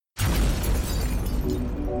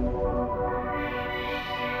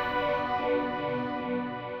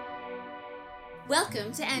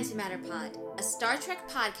Welcome to Antimatter Pod, a Star Trek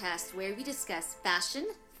podcast where we discuss fashion,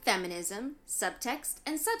 feminism, subtext,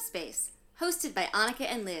 and subspace, hosted by Annika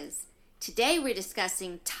and Liz. Today we're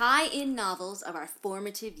discussing tie-in novels of our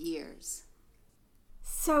formative years.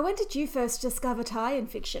 So when did you first discover tie-in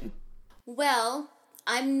fiction? Well,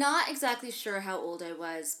 I'm not exactly sure how old I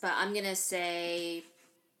was, but I'm going to say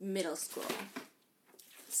middle school.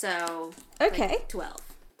 So, okay. Like 12.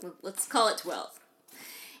 Let's call it 12.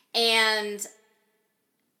 And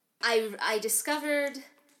I discovered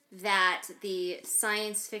that the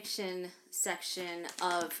science fiction section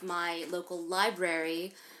of my local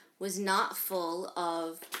library was not full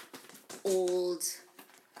of old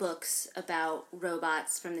books about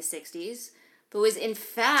robots from the 60s, but was in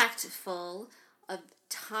fact full of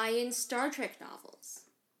tie-in Star Trek novels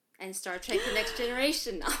and Star Trek The Next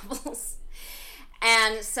Generation novels.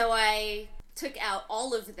 And so I took out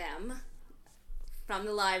all of them from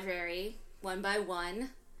the library, one by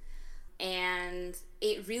one, and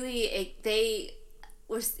it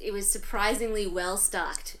was surprisingly well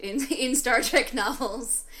stocked in Star Trek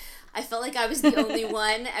novels. I felt like I was the only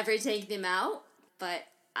one ever taking them out, but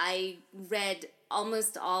I read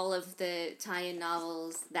almost all of the tie-in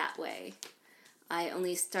novels that way. I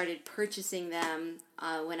only started purchasing them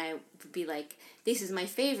when I would be like, this is my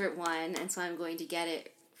favorite one, and so I'm going to get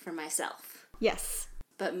it for myself. Yes.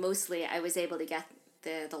 But mostly I was able to get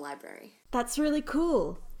the library. That's really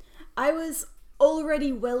cool. I was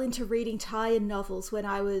already well into reading tie-in novels when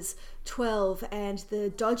I was 12, and the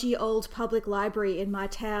dodgy old public library in my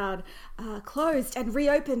town closed and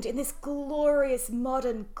reopened in this glorious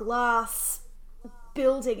modern glass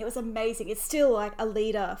building. It was amazing. It's still like a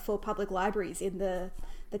leader for public libraries in the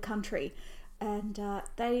country. And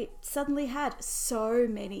they suddenly had so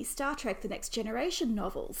many Star Trek The Next Generation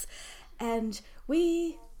novels. And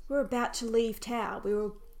we were about to leave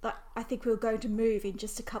town. I think we were going to move in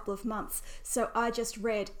just a couple of months. So I just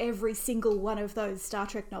read every single one of those Star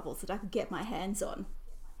Trek novels that I could get my hands on.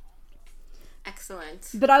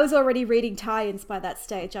 Excellent. But I was already reading tie-ins by that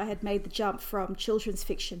stage. I had made the jump from children's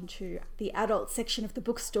fiction to the adult section of the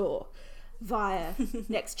bookstore via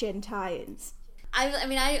next-gen tie-ins.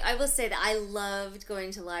 I will say that I loved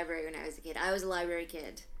going to the library when I was a kid. I was a library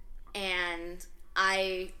kid. And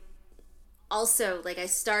I also, I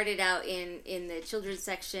started out in the children's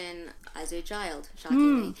section as a child,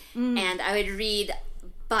 shockingly. And I would read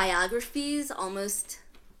biographies almost,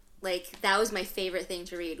 that was my favorite thing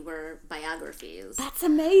to read, were biographies. That's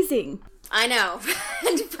amazing. I know.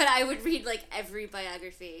 But I would read, every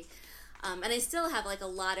biography. And I still have, a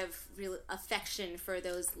lot of real affection for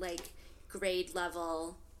those, grade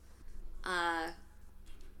level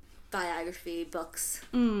biography books.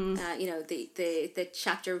 The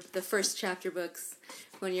first chapter books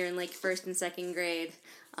when you're in first and second grade,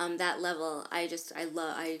 that level. I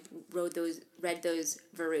read those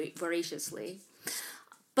voraciously.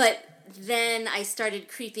 But then I started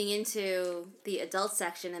creeping into the adult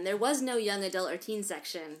section, and there was no young adult or teen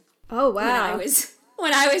section. Oh wow.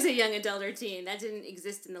 When I was a young adult or teen. That didn't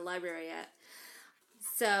exist in the library yet.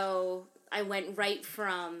 So I went right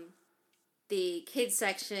from the kids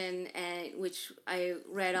section, which I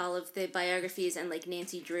read all of the biographies and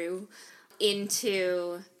Nancy Drew,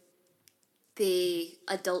 into the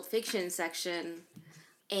adult fiction section,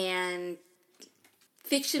 and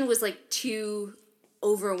fiction was too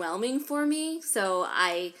overwhelming for me, so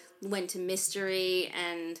I went to mystery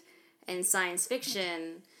and science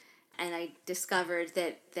fiction, and I discovered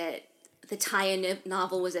that the tie-in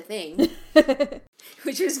novel was a thing,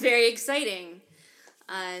 which was very exciting.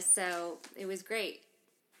 So it was great.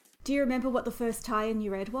 Do you remember what the first tie-in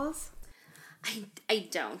you read was? I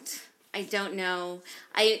don't know.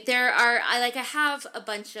 I have a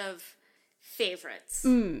bunch of favorites.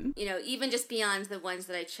 Even just beyond the ones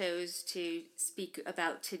that I chose to speak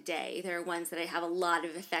about today. There are ones that I have a lot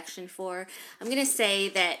of affection for. I'm going to say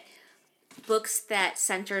that books that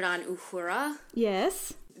centered on Uhura.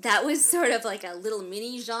 Yes. That was sort of a little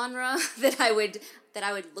mini genre that I would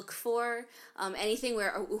look for. Anything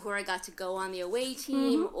where Uhura got to go on the away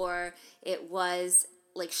team, or it was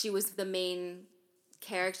she was the main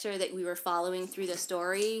character that we were following through the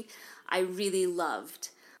story, I really loved.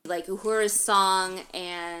 Uhura's song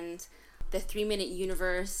and the 3-Minute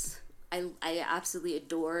Universe, I absolutely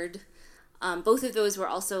adored. Both of those were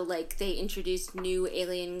also they introduced new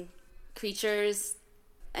alien creatures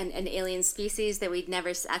and alien species that we'd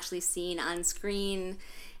never actually seen on screen.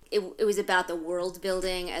 It was about the world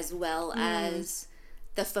building as well as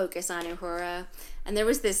the focus on Uhura. And there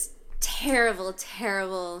was this terrible,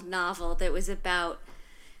 terrible novel that was about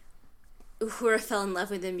Uhura fell in love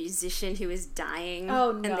with a musician who was dying.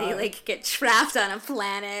 Oh, no. And they, like, get trapped on a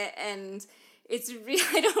planet, and it's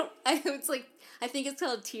really, it's like, I think it's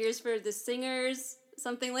called Tears for the Singers,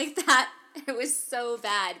 something like that. It was so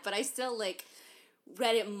bad, but I still, like,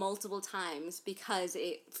 read it multiple times because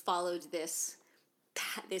it followed this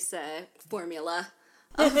formula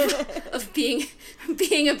of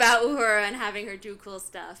being about Uhura and having her do cool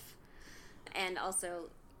stuff, and also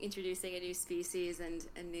introducing a new species and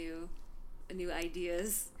a new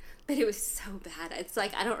ideas. But it was so bad. It's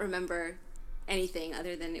like I don't remember anything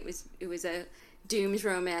other than it was a doomed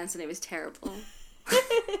romance, and it was terrible.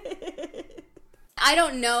 I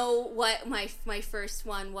don't know what my first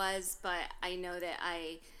one was, but I know that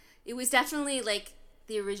it was definitely like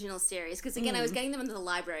the original series, because again I was getting them into the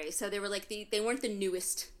library, so they were like they weren't the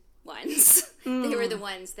newest ones. They were the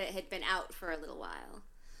ones that had been out for a little while.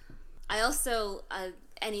 I also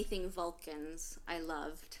anything Vulcans I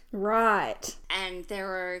loved. Right. And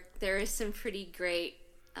there is some pretty great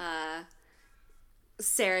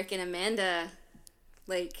Sarek and Amanda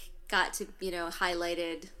like got to,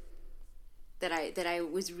 highlighted that I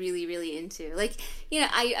was really, really into. Like,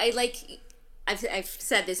 I like I've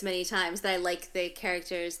said this many times that I like the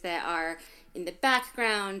characters that are in the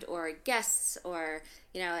background or guests or,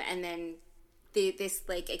 and then this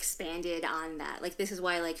like expanded on that. Like, this is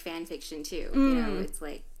why I like fan fiction too. It's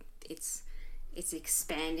like it's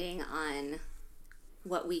expanding on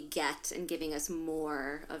what we get and giving us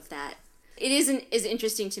more of that. It isn't as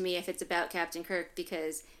interesting to me if it's about Captain Kirk,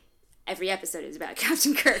 because every episode is about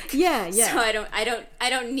Captain Kirk. Yeah. So I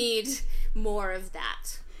don't need more of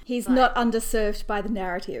that. He's not underserved by the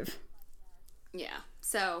narrative. Yeah.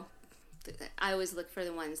 So I always look for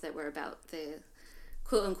the ones that were about the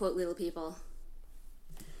quote unquote little people.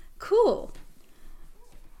 Cool.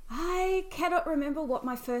 I cannot remember what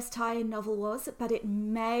my first tie-in novel was, but it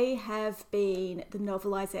may have been the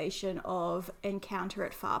novelization of Encounter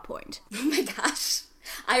at Farpoint. Oh my gosh.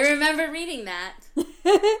 I remember reading that.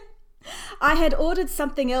 I had ordered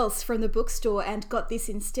something else from the bookstore and got this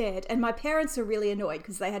instead, and my parents were really annoyed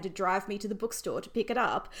because they had to drive me to the bookstore to pick it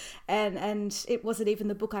up, and it wasn't even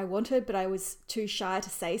the book I wanted, but I was too shy to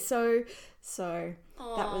say so. So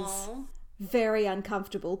that was very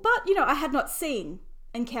uncomfortable. But, I had not seen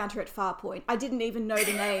Encounter at Farpoint. I didn't even know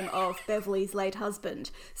the name of Beverly's late husband,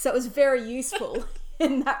 so it was very useful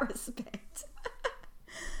in that respect.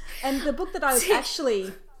 And the book that I was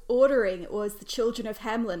actually ordering was The Children of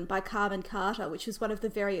Hamlin by Carmen Carter, which was one of the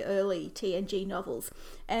very early TNG novels,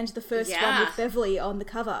 and the first one with Beverly on the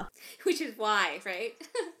cover. Which is why, right?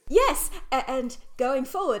 Yes, and going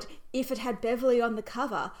forward, if it had Beverly on the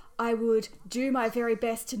cover, I would do my very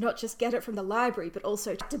best to not just get it from the library, but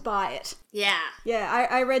also to buy it. Yeah. Yeah,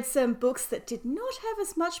 I read some books that did not have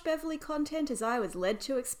as much Beverly content as I was led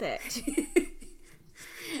to expect.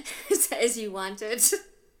 As you wanted.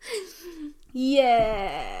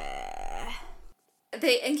 Yeah.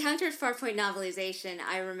 The Encounter at Farpoint novelization,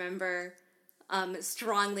 I remember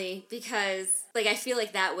strongly, because like I feel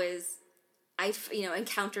like that was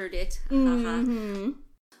encountered it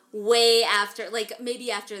way after, like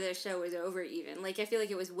maybe after the show was over even. Like I feel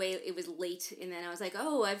like it was late, and then I was like,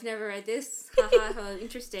 oh, I've never read this. How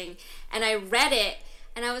interesting. And I read it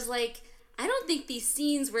and I was like, I don't think these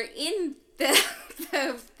scenes were in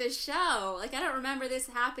the show. Like I don't remember this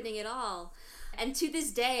happening at all. And to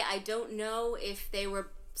this day, I don't know if they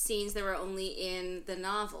were scenes that were only in the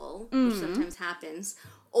novel, which sometimes happens,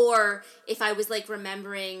 or if I was like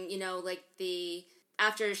remembering, like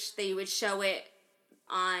after they would show it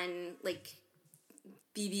on like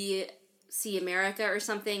BBC America or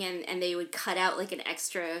something, and they would cut out like an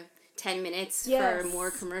extra 10 minutes for more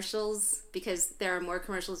commercials, because there are more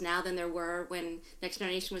commercials now than there were when Next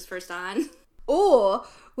Generation was first on. Or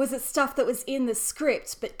was it stuff that was in the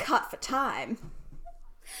script but cut for time?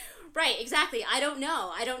 Right, exactly. I don't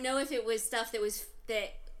know. I don't know if it was stuff that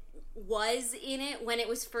was in it when it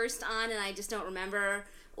was first on and I just don't remember,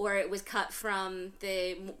 or it was cut from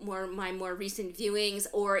my more recent viewings,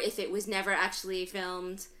 or if it was never actually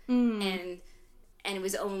filmed and it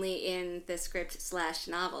was only in the script /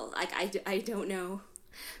 novel. Like I don't know.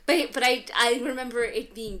 But I remember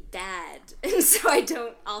it being bad, and so I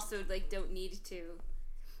don't need to,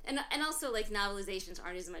 and also like novelizations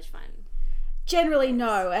aren't as much fun. Generally,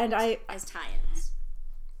 no, and as tie-ins.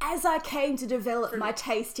 As I came to develop my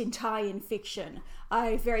taste in tie-in fiction,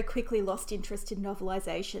 I very quickly lost interest in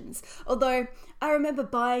novelizations. Although I remember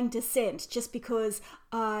buying Descent just because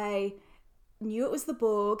I knew it was the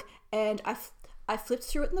Borg, and I flipped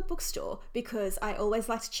through it in the bookstore because I always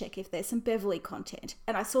like to check if there's some Beverly content.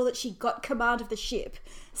 And I saw that she got command of the ship.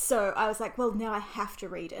 So I was like, well, now I have to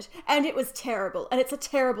read it. And it was terrible. And it's a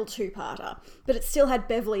terrible two-parter. But it still had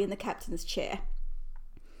Beverly in the captain's chair.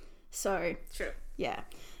 So, true. Yeah.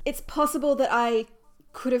 It's possible that I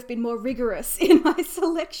could have been more rigorous in my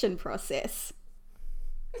selection process.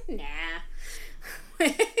 Nah.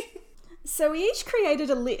 So we each created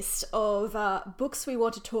a list of books we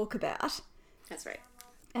want to talk about. That's right.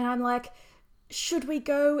 And I'm like, should we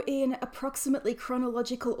go in approximately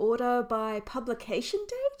chronological order by publication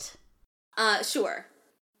date? Sure.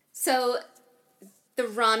 So, The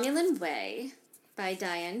Romulan Way by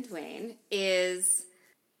Diane Duane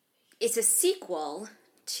it's a sequel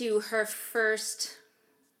to her first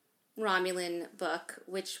Romulan book,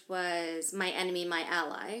 which was My Enemy, My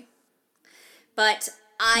Ally. But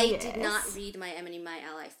I did not read My Enemy, My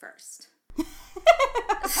Ally first.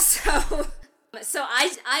 So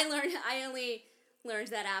I only learned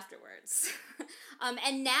that afterwards.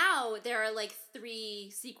 And now there are like 3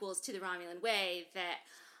 sequels to The Romulan Way that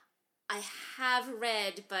I have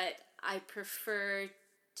read, but I prefer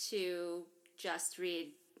to just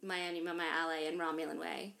read My Enemy, My Ally and Romulan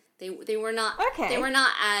Way. They were not okay. They were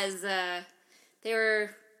not as they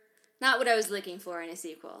were not what I was looking for in a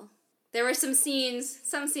sequel. There were some scenes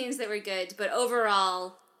that were good, but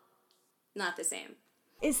overall not the same.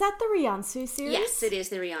 Is that the Riansu series? Yes, it is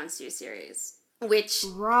the Riansu series. Which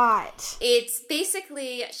right. It's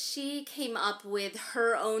basically she came up with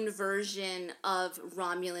her own version of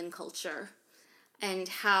Romulan culture and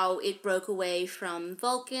how it broke away from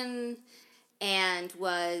Vulcan and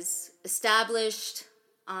was established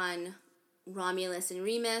on Romulus and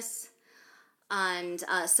Remus. And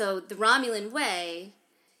so the Romulan Way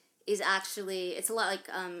is actually, it's a lot like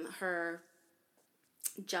her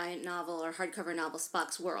giant novel or hardcover novel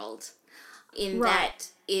Spock's World, in that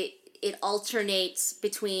it alternates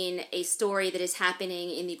between a story that is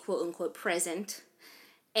happening in the quote-unquote present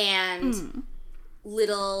and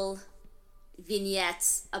little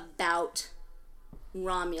vignettes about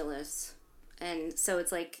Romulus. And so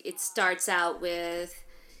it's like, it starts out with,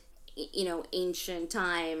 ancient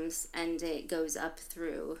times, and it goes up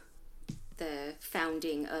through the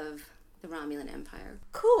founding of the Romulan Empire.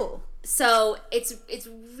 Cool. So it's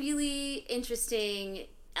really interesting.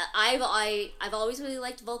 I've always really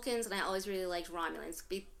liked Vulcans, and I always really liked Romulans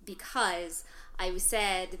because I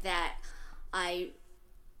said that I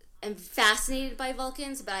am fascinated by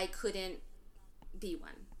Vulcans, but I couldn't be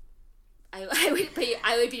one. I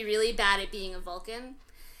would be really bad at being a Vulcan,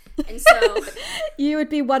 and so you would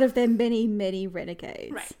be one of their many, many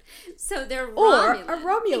renegades. Right. So they're Romulan. Or a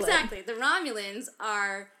Romulan. Exactly. The Romulans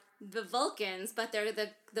are the Vulcans, but they're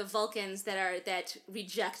the Vulcans that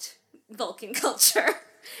reject Vulcan culture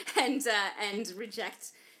and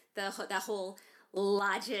reject that whole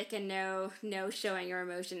logic and no showing your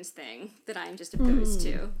emotions thing that I'm just opposed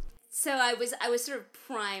to. So I was sort of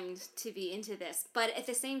primed to be into this, but at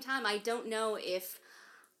the same time, I don't know if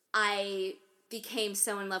I became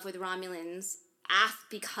so in love with Romulans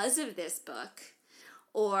because of this book,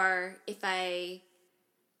 or if I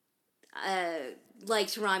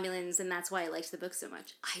liked Romulans and that's why I liked the book so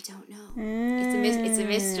much. I don't know. It's a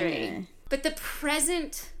mystery. But the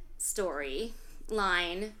present story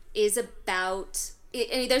line is about...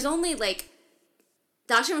 there's only,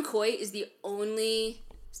 Dr. McCoy is the only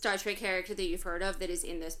Star Trek character that you've heard of that is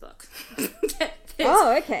in this book.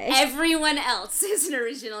 Oh, okay. Everyone else is an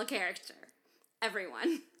original character.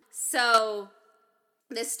 Everyone. So,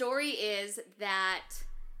 the story is that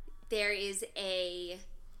there is a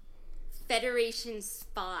Federation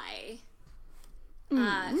spy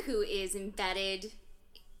who is embedded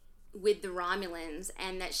with the Romulans,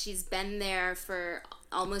 and that she's been there for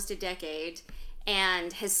almost a decade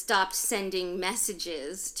and has stopped sending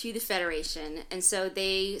messages to the Federation. And so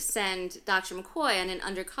they send Dr. McCoy on an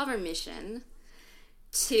undercover mission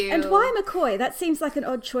to... And why McCoy? That seems like an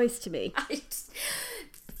odd choice to me.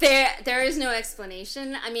 There is no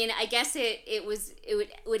explanation. I mean, I guess it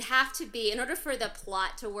would have to be, in order for the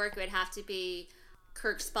plot to work, it would have to be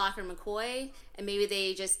Kirk, Spock, or McCoy, and maybe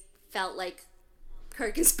they just felt like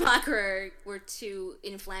Kirk and Spock were too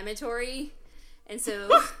inflammatory, and so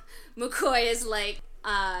McCoy is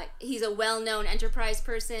he's a well-known Enterprise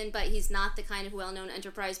person, but he's not the kind of well-known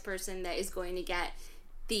Enterprise person that is going to get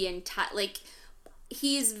the entire,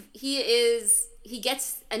 he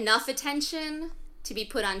gets enough attention to be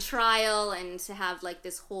put on trial and to have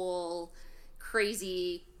this whole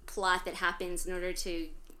crazy plot that happens in order to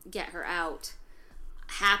get her out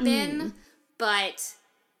happen, but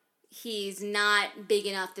he's not big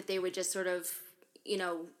enough that they would just sort of,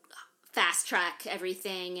 fast track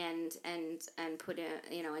everything and put in,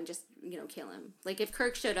 and just, kill him. Like, if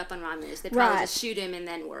Kirk showed up on Romulus, they'd probably just shoot him and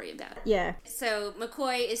then worry about it. Yeah. So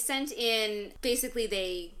McCoy is sent in. Basically,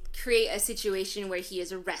 they create a situation where he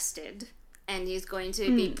is arrested and he's going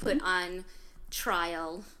to be put on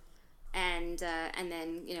trial and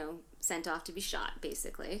then, sent off to be shot,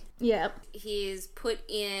 basically. Yeah. He's put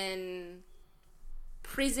in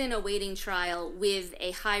prison awaiting trial with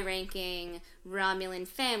a high-ranking Romulan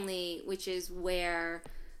family, which is where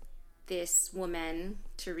this woman,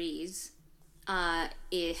 Therese,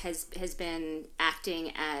 has been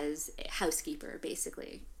acting as a housekeeper,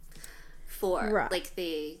 basically, for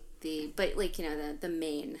the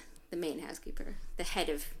main housekeeper, the head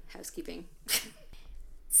of housekeeping.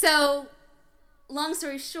 So, long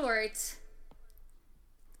story short,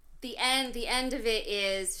 the end of it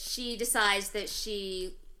is she decides that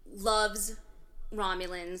she loves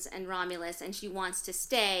Romulans and Romulus and she wants to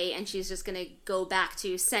stay, and she's just going to go back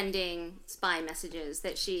to sending spy messages,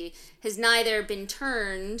 that she has neither been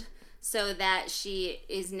turned so that she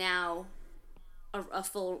is now a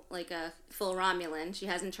full Romulan. She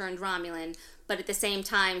hasn't turned Romulan, but at the same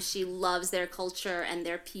time she loves their culture and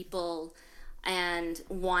their people and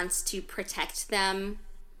wants to protect them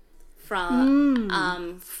from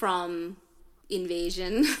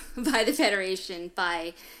invasion by the Federation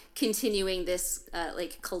by continuing this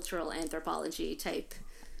cultural anthropology type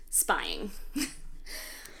spying.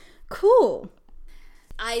 Cool.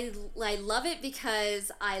 I love it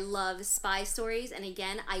because I love spy stories, and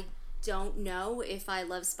again, I don't know if I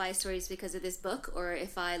love spy stories because of this book or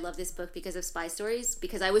if I love this book because of spy stories,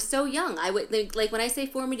 because I was so young. I would like when I say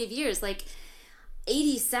formative years,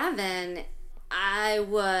 87, I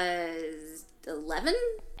was 11,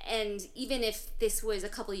 and even if this was a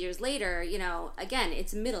couple years later, again,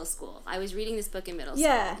 it's middle school. I was reading this book in middle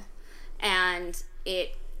school, and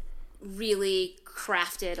it really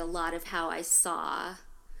crafted a lot of how I saw,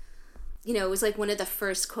 it was like one of the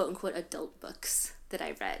first quote-unquote adult books that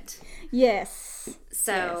I read. Yes.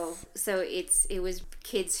 So it was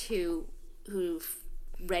kids who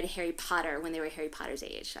read Harry Potter when they were Harry Potter's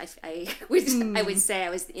age. I would say I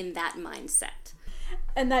was in that mindset.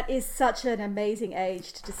 And that is such an amazing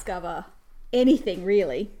age to discover anything,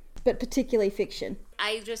 really, but particularly fiction.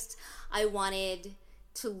 I wanted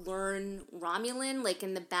to learn Romulan. Like,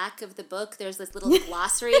 in the back of the book, there's this little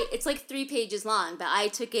glossary. It's 3 pages long, but I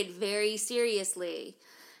took it very seriously.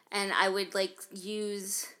 And I would,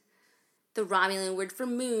 use the Romulan word for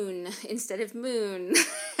moon instead of moon.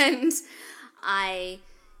 And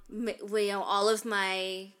all of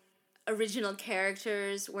my original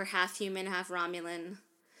characters were half human, half Romulan.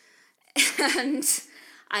 And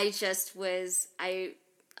I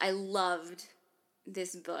loved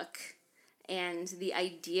this book and the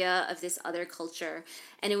idea of this other culture.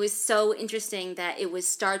 And it was so interesting that it was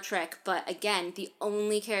Star Trek, but again, the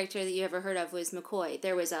only character that you ever heard of was McCoy.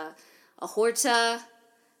 There was a Horta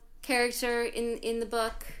character in the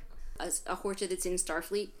book, a Horta that's in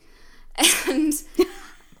Starfleet. And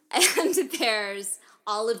there's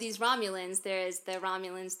all of these Romulans. There's the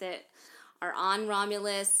Romulans that are on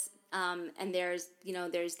Romulus, and there's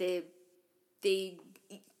the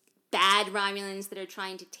bad Romulans that are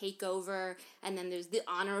trying to take over, and then there's the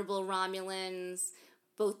honorable Romulans,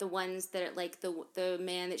 both the ones that are the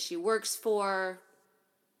man that she works for,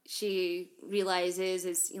 she realizes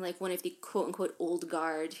is one of the quote-unquote old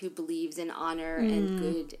guard who believes in honor and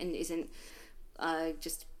good and isn't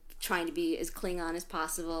just trying to be as Klingon as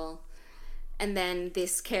possible. And then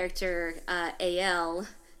this character, A.L.,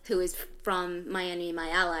 who is from My Enemy, My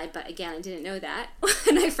Ally, but again, I didn't know that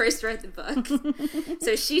when I first read the book.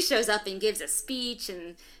 So she shows up and gives a speech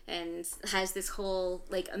and has this whole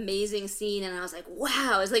amazing scene, and I was like,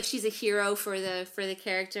 wow, it's like she's a hero for the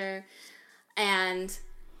character. And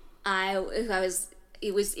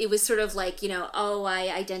it was sort of I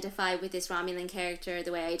identify with this Romulan character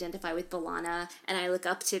the way I identify with B'Elanna, and I look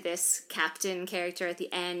up to this captain character at the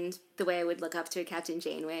end the way I would look up to a Captain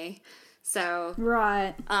Janeway. So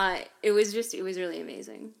right, it was really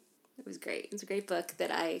amazing. It was great. It's a great book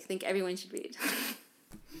that I think everyone should read.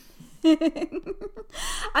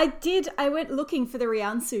 I went looking for the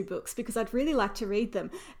Riansu books because I'd really like to read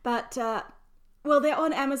them, but they're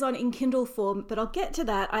on Amazon in Kindle form, but I'll get to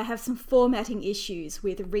that. I have some formatting issues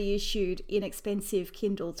with reissued, inexpensive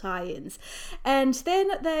Kindle tie-ins. And then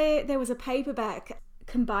there was a paperback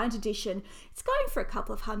combined edition. It's going for a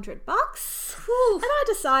couple of $100. Whew. And I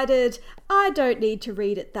decided I don't need to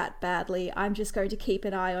read it that badly. I'm just going to keep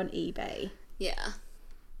an eye on eBay. Yeah.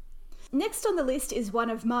 Next on the list is one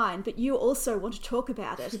of mine, but you also want to talk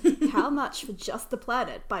about it. How Much for Just the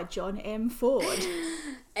Planet by John M. Ford.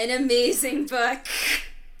 An amazing book.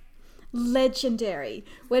 Legendary.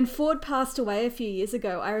 When Ford passed away a few years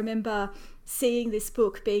ago, I remember seeing this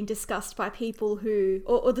book being discussed by people who,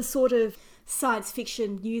 or the sort of science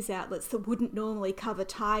fiction news outlets that wouldn't normally cover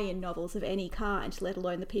tie-in novels of any kind, let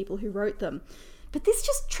alone the people who wrote them. But this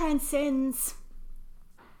just transcends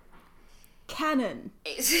canon.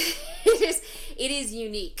 It is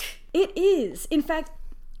unique. It is. In fact,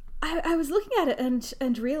 I was looking at it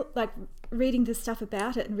and reading this stuff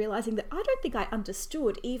about it and realizing that I don't think I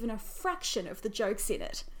understood even a fraction of the jokes in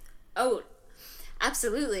it. Oh,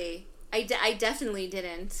 absolutely. I definitely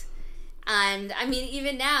didn't. And I mean,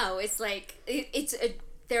 even now, it's like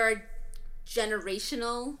there are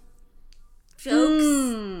generational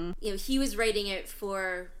jokes. You know, he was writing it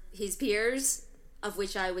for his peers, of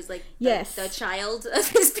which I was like the child of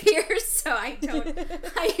his peers, so I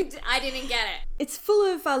didn't get it. It's full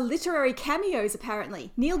of literary cameos,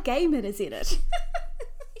 apparently. Neil Gaiman is in it.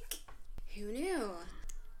 Who knew?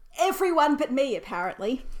 Everyone but me,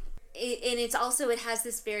 apparently. And it has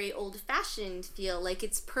this very old-fashioned feel, like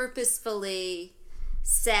it's purposefully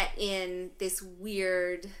set in this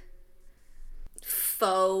weird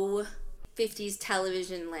faux 50s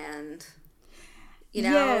television land. You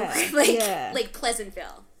know, like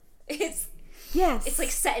Pleasantville. It's like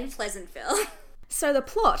set in Pleasantville. So the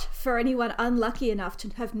plot, for anyone unlucky enough to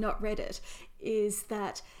have not read it, is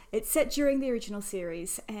that it's set during the original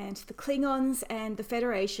series, and the Klingons and the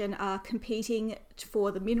Federation are competing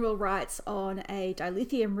for the mineral rights on a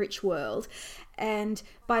dilithium-rich world, and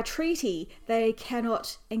by treaty they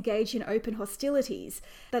cannot engage in open hostilities,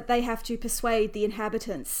 that they have to persuade the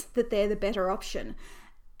inhabitants that they're the better option.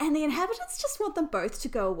 And the inhabitants just want them both to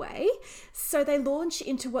go away, so they launch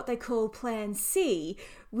into what they call Plan C,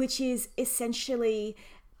 which is essentially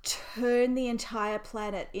turn the entire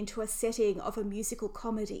planet into a setting of a musical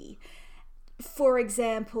comedy. For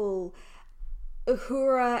example,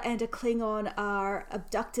 Uhura and a Klingon are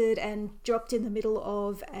abducted and dropped in the middle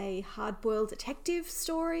of a hard-boiled detective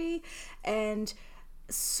story, and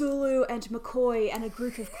Sulu and McCoy and a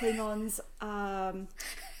group of Klingons find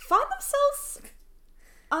themselves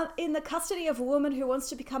in the custody of a woman who wants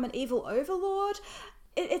to become an evil overlord.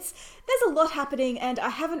 There's a lot happening, and I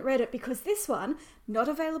haven't read it because this one, not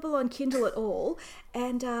available on Kindle at all,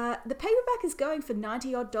 and the paperback is going for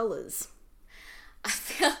 $90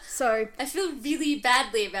 odd. I feel really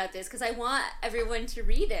badly about this because I want everyone to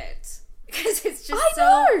read it because it's just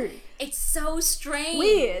it's so strange.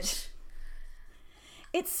 Weird.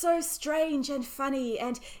 It's so strange and funny,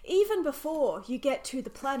 and even before you get to the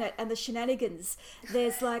planet and the shenanigans,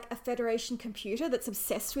 there's like a Federation computer that's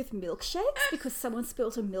obsessed with milkshakes because someone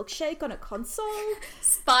spilled a milkshake on a console.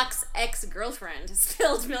 Spock's ex-girlfriend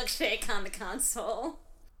spilled milkshake on the console.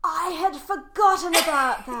 I had forgotten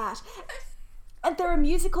about that. And there are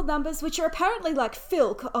musical numbers which are apparently like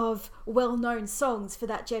filk of well-known songs for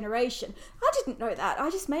that generation. I didn't know that. I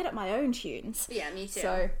just made up my own tunes. Yeah, me too.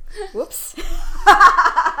 So, whoops.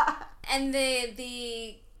 And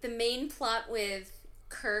the main plot with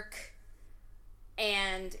Kirk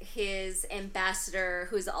and his ambassador,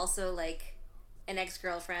 who's also like an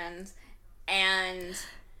ex-girlfriend, and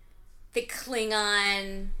the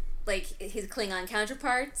Klingon, like his Klingon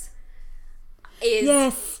counterparts,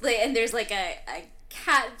 is and there's like a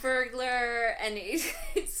cat burglar, and it's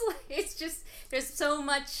just there's so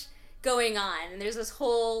much going on, and there's this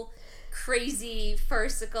whole crazy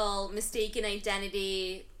farcical mistaken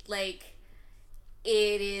identity. Like,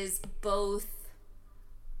 it is both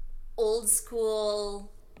old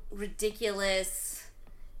school ridiculous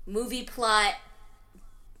movie plot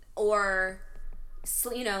or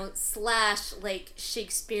slash like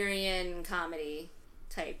Shakespearean comedy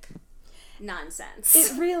type nonsense.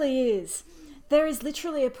 It really is. There is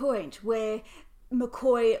literally a point where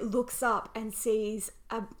McCoy looks up and sees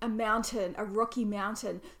a mountain, a rocky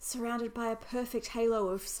mountain, surrounded by a perfect halo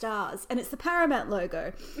of stars, and it's the Paramount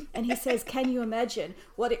logo. And he says, "Can you imagine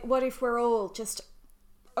what if we're all just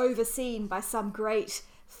overseen by some great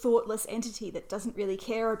thoughtless entity that doesn't really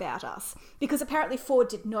care about us?" Because apparently Ford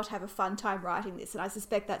did not have a fun time writing this, and I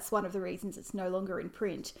suspect that's one of the reasons it's no longer in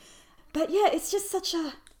print. But yeah, it's just such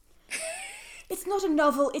a... It's not a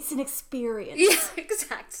novel, it's an experience. Yeah,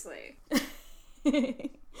 exactly.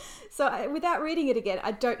 So without reading it again,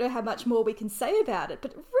 I don't know how much more we can say about it,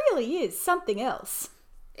 but it really is something else.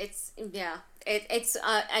 It's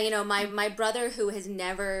my brother, who has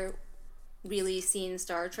never really seen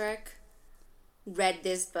Star Trek, read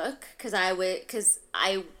this book because I was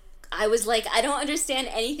like, I don't understand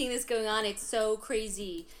anything that's going on. It's so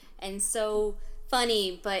crazy and so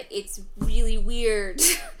funny, but it's really weird.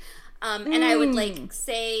 And I would like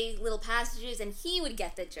say little passages, and he would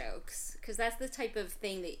get the jokes because that's the type of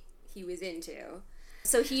thing that he was into.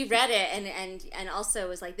 So he read it and also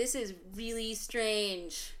was like, this is really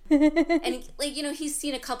strange. And like, you know, he's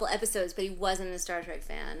seen a couple episodes, but he wasn't a Star Trek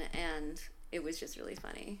fan, and it was just really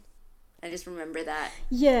funny. I just remember that.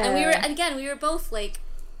 Yeah. And we were both like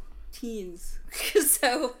teens,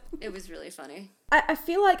 so it was really funny. I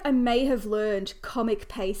feel like I may have learned comic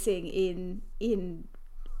pacing in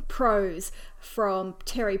prose from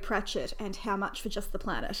Terry Pratchett and How Much for Just the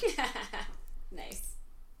Planet. Nice.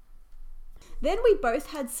 Then we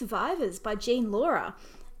both had Survivors by Jean Laura.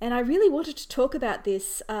 And I really wanted to talk about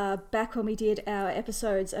this back when we did our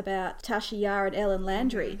episodes about Tasha Yar and Ellen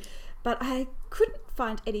Landry. But I couldn't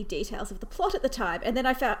find any details of the plot at the time. And then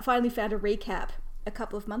I finally found a recap a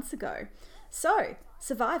couple of months ago. So,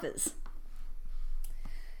 Survivors.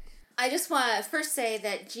 I just want to first say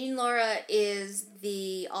that Jean Laura is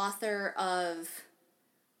the author of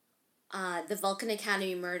The Vulcan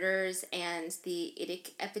Academy Murders and The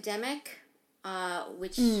Idic Epidemic,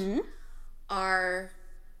 which are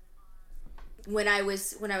when I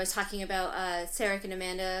was talking about Sarek and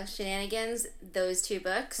Amanda Shenanigans. Those two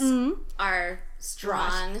books are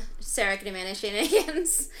strong Sarek and Amanda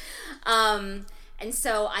Shenanigans, and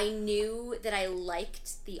so I knew that I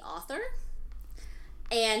liked the author.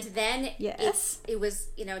 And then it was,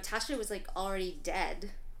 you know, Tasha was like already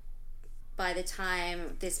dead by the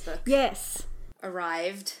time this book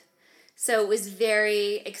arrived. So it was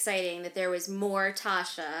very exciting that there was more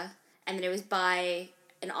Tasha, and that it was by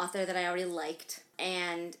an author that I already liked.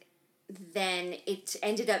 And then it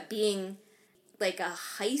ended up being like a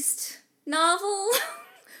heist novel,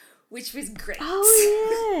 which was great.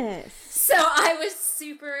 Oh, yes. So I was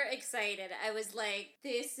super excited. I was like,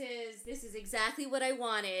 this is exactly what I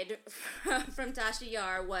wanted from Tasha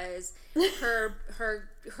Yar, was her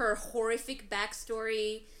horrific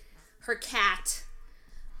backstory, her cat,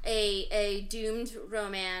 a doomed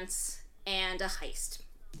romance, and a heist.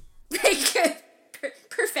 Like,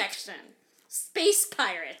 perfection. Space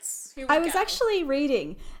pirates. Here we I was go. actually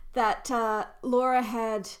reading that Laura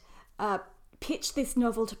had pitched this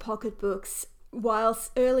novel to Pocket Books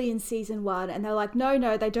whilst early in season 1, and they're like,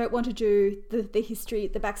 no, they don't want to do the history,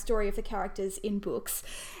 the backstory of the characters in books,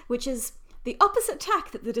 which is the opposite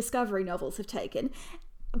tack that the Discovery novels have taken.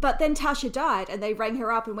 But then Tasha died, and they rang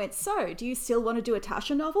her up and went, so, do you still want to do a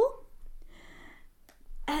Tasha novel?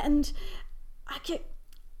 And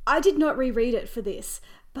I did not reread it for this,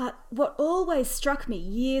 but what always struck me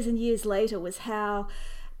years and years later was how,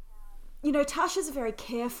 you know, Tasha's a very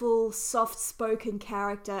careful, soft-spoken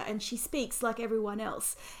character, and she speaks like everyone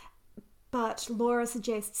else. But Laura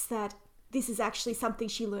suggests that this is actually something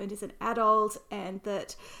she learned as an adult, and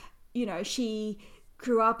that, you know, she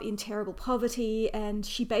grew up in terrible poverty, and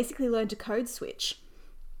she basically learned to code switch.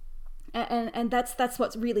 And that's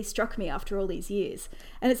what's really struck me after all these years.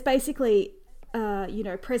 And it's basically, you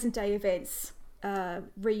know, present-day events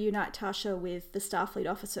reunite Tasha with the Starfleet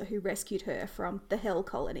officer who rescued her from the Hell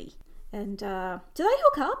Colony. And do they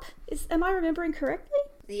hook up? Am I remembering correctly?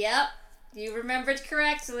 Yep, you remembered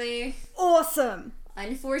correctly. Awesome.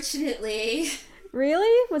 Unfortunately.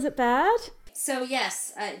 Really? Was it bad? So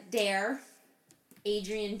yes, Dare,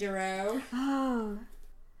 Adrian Duro.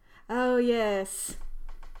 Oh yes.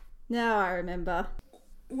 Now I remember.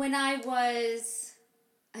 When I was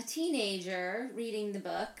a teenager reading the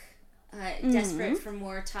book, desperate for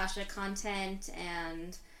more Tasha content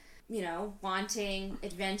and, you know, wanting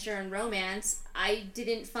adventure and romance, I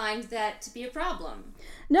didn't find that to be a problem.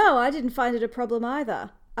 No, I didn't find it a problem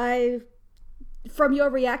either. From your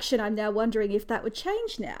reaction, I'm now wondering if that would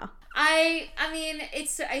change now. I mean,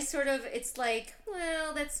 it's like,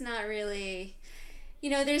 well, that's not really, you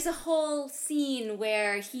know, there's a whole scene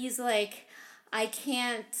where he's like, I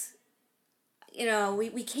can't, you know,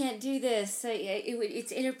 we can't do this.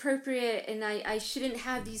 It's inappropriate, and I shouldn't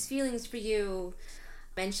have these feelings for you.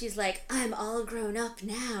 And she's like, I'm all grown up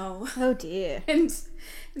now. Oh dear. And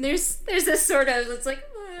there's a sort of, it's like,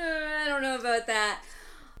 I don't know about that.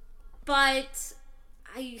 But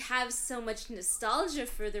I have so much nostalgia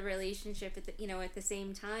for the relationship at the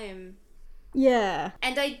same time. Yeah.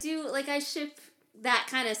 And I do, like, I ship that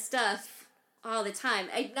kind of stuff all the time.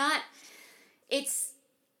 It's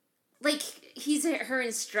like, he's her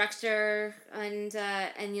instructor, and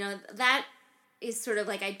you know, that is sort of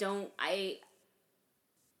like, I don't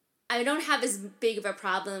have as big of a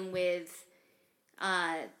problem with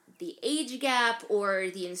the age gap or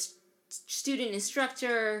the student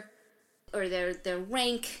instructor or their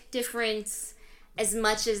rank difference, as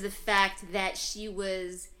much as the fact that she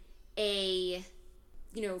was a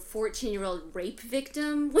 14-year-old rape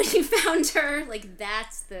victim when you found her. Like,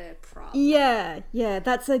 that's the problem. Yeah,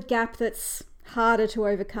 that's a gap that's harder to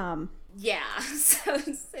overcome. Yeah, so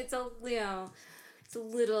it's a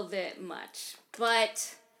little bit much.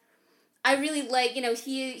 But I really like,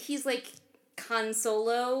 he's like Han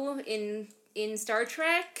Solo in Star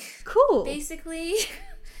Trek. Cool. Basically.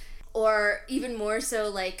 Or even more so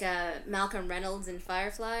like Malcolm Reynolds in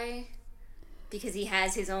Firefly, because he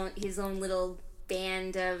has his own little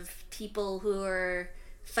band of people who are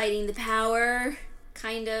fighting the power,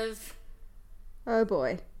 kind of. Oh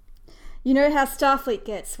boy. You know how Starfleet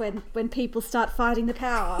gets when people start fighting the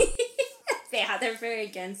power. Yeah, they're very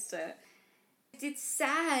against it. It's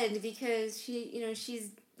sad because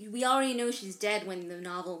we already know she's dead when the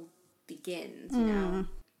novel begins, you know?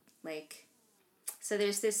 Like, so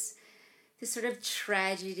there's this sort of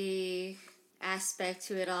tragedy aspect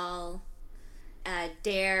to it all.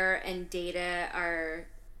 Dare and Data are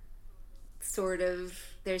sort of,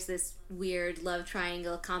 there's this weird love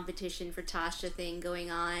triangle competition for Tasha thing going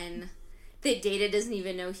on that Data doesn't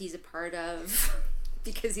even know he's a part of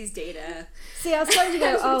because he's Data. See, I was going to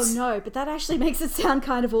go, oh no, but that actually makes it sound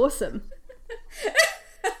kind of awesome.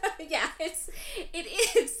 Yeah, it's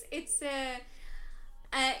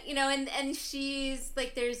and she's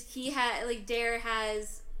like, Dare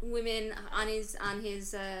has women on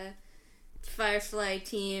his Firefly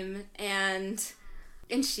team, and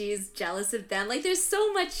she's jealous of them. Like, there's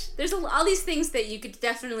all these things that you could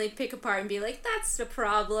definitely pick apart and be like, that's a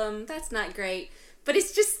problem, that's not great. But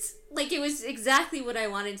it's just like, it was exactly what I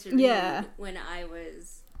wanted to read when I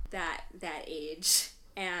was that age,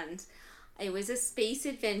 and it was a space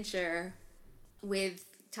adventure with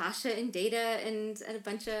Tasha and Data and a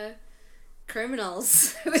bunch of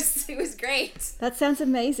criminals. It was great. That sounds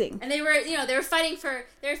amazing. And they were fighting for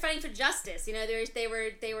justice.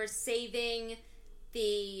 They were saving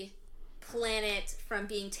the planet from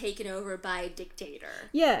being taken over by a dictator.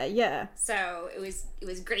 Yeah. So it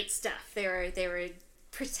was great stuff. They were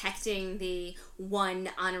protecting the one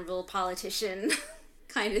honorable politician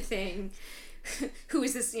kind of thing, who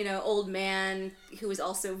was this, old man who was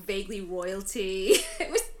also vaguely royalty.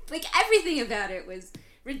 It was like, everything about it was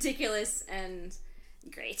ridiculous and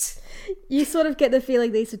great. You sort of get the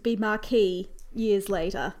feeling these would be marquee years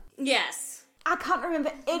later. Yes. I can't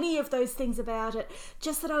remember any of those things about it,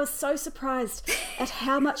 just that I was so surprised at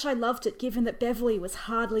how much I loved it, given that Beverly was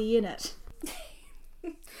hardly in it.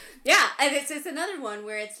 Yeah, and it's another one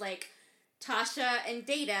where it's like Tasha and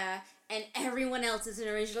Data, and everyone else is an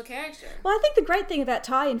original character. Well, I think the great thing about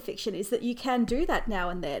tie-in fiction is that you can do that now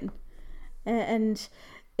and then. And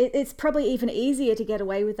it's probably even easier to get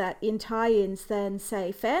away with that in tie-ins than,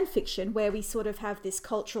 say, fan fiction, where we sort of have this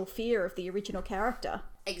cultural fear of the original character.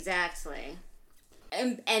 Exactly.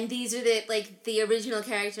 And these are the original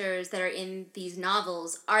characters that are in these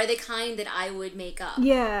novels are the kind that I would make up.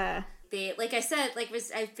 Yeah. Like I said,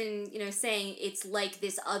 I've been, saying, it's like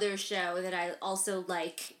this other show that I also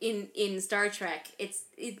like in Star Trek.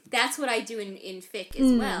 That's what I do in fic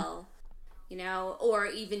as well, or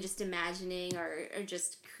even just imagining or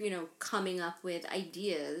just, coming up with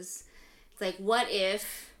ideas. It's like, what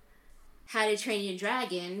if How to Train Your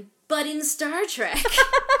Dragon, but in Star Trek?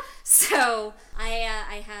 So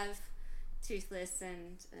I have Toothless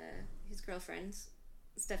and his girlfriend,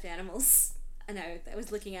 stuffed animals. And I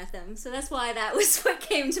was looking at them, so that's why that was what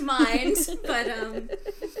came to mind. But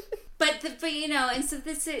and so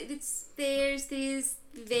there's these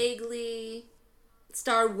vaguely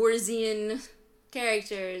Star Warsian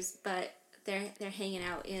characters, but they're hanging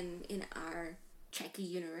out in our Trekkie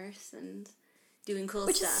universe and doing cool stuff.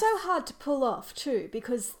 Which is so hard to pull off too,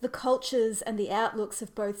 because the cultures and the outlooks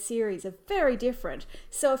of both series are very different.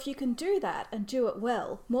 So if you can do that and do it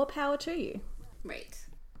well, more power to you. Right.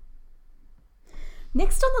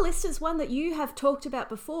 Next on the list is one that you have talked about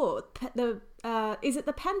before. Is it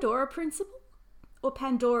the Pandora Principle? Or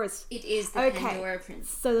Pandora's? It is the Pandora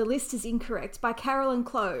Principle. So the list is incorrect. By Carolyn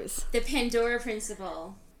Close. The Pandora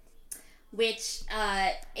Principle, which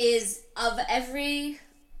is of every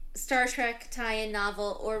Star Trek tie-in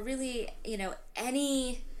novel, or really,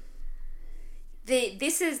 any...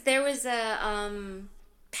 There was a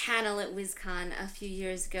panel at WizCon a few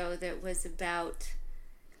years ago that was about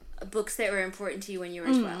books that were important to you when you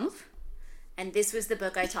were 12. And this was the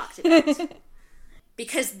book I talked about.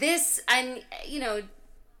 Because this, I'm,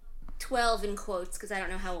 12 in quotes, because I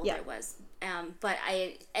don't know how old I was.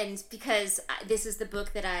 Because this is the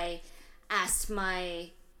book that I asked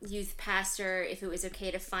my youth pastor if it was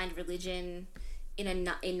okay to find religion in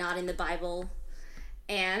not in the Bible.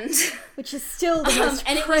 And which is still the most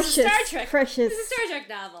and precious, it was a Star Trek. precious. It's a Star Trek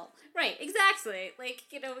novel. Right, exactly. Like,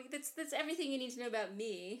 that's everything you need to know about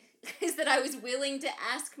me, is that I was willing to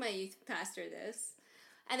ask my youth pastor this,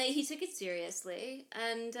 and that he took it seriously,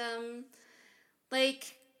 and,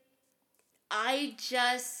 I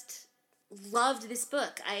just loved this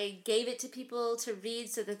book. I gave it to people to read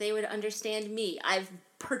so that they would understand me. I've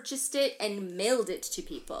purchased it and mailed it to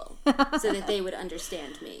people so that they would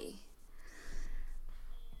understand me.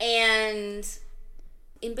 And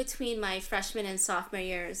in between my freshman and sophomore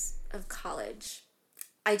years of college,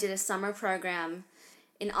 I did a summer program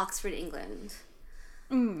in Oxford, England,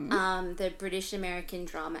 the British American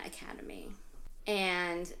Drama Academy.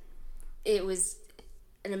 And it was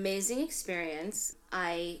an amazing experience.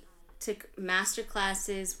 I took master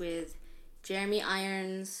classes with Jeremy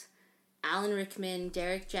Irons, Alan Rickman,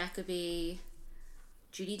 Derek Jacobi,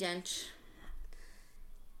 Judi Dench,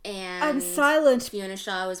 and I'm silent Fiona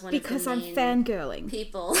Shaw was one because of I'm the main fangirling.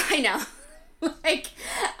 people. I know.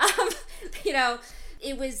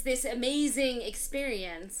 It was this amazing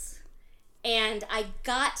experience, and I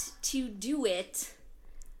got to do it.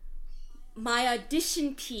 My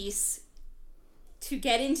audition piece to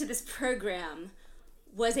get into this program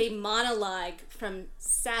was a monologue from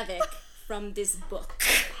Savick from this book.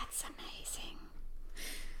 That's amazing.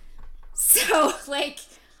 So,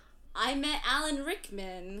 I met Alan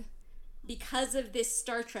Rickman because of this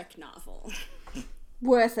Star Trek novel.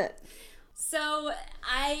 Worth it. So,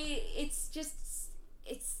 it's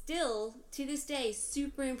still, to this day,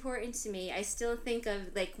 super important to me. I still think of,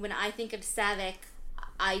 when I think of Savick,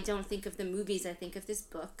 I don't think of the movies, I think of this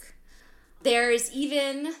book. There's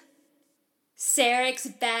even Sarek's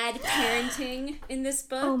bad parenting in this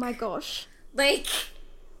book. Oh my gosh.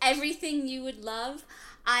 Everything you would love.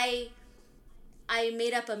 I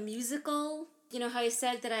made up a musical. You know how I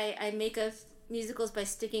said that I make up musicals by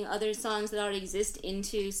sticking other songs that already exist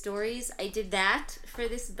into stories? I did that for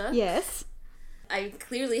this book. Yes. I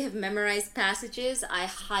clearly have memorized passages. I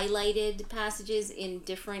highlighted passages in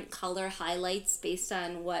different color highlights based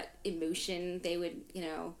on what emotion they would,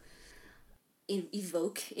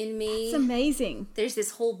 evoke in me. It's amazing. There's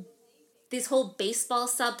this whole baseball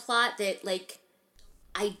subplot that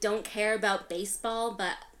I don't care about baseball,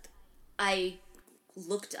 but I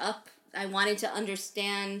looked up. I wanted to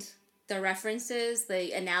understand the references,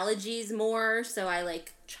 the analogies more, so I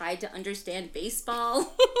tried to understand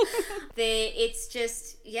baseball. It's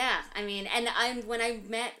just, yeah. I mean, and when I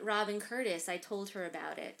met Robin Curtis, I told her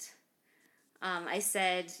about it. I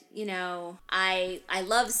said, I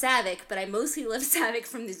love Savick, but I mostly love Savick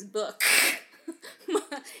from this book.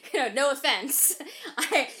 No offense.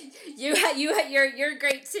 You're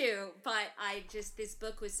great too, but this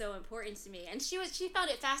book was so important to me, and she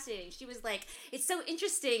found it fascinating. She was like, it's so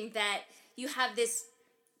interesting that you have this,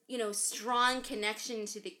 strong connection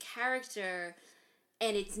to the character,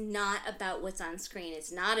 and it's not about what's on screen.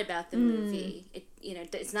 It's not about the movie.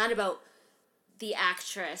 It's not about the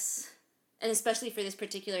actress. And especially for this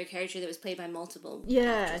particular character that was played by multiple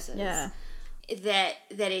actresses. Yeah. That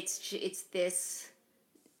it's this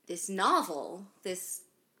novel,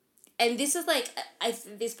 and this is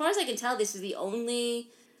as far as I can tell, this is the only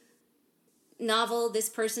novel this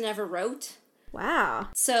person ever wrote. Wow.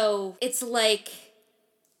 So it's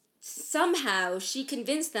somehow she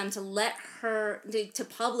convinced them to let her to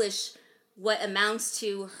publish what amounts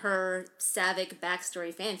to her Savick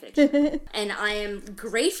backstory fanfiction. And I am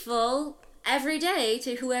grateful every day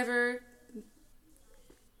to whoever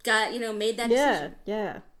made that decision.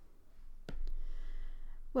 Yeah.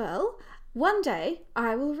 Well, one day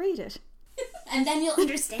I will read it. And then you'll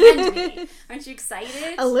understand me. Aren't you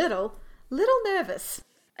excited? A little nervous.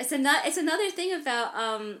 It's another thing about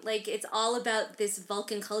it's all about this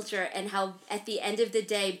Vulcan culture and how at the end of the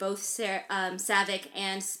day both Savick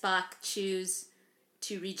and Spock choose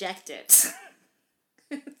to reject it.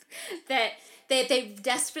 That they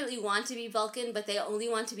desperately want to be Vulcan, but they only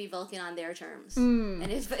want to be Vulcan on their terms. And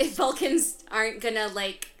if Vulcans aren't gonna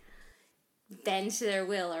bend to their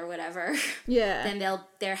will or whatever, then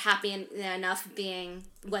they're happy enough being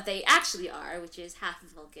what they actually are, which is half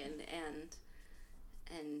Vulcan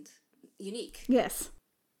and unique. Yes.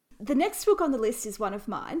 The next book on the list is one of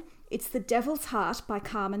mine. It's The Devil's Heart by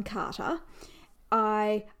Carmen Carter.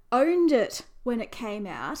 I owned it when it came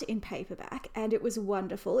out in paperback, and it was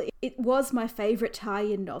wonderful. It was my favourite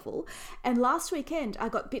tie-in novel, and last weekend I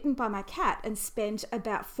got bitten by my cat and spent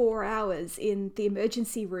about 4 hours in the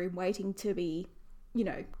emergency room waiting to be,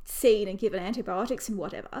 seen and given antibiotics and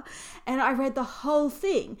whatever, and I read the whole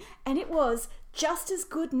thing, and it was just as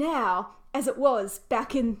good now as it was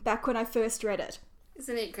back when I first read it.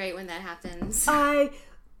 Isn't it great when that happens? I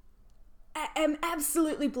am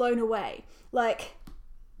absolutely blown away.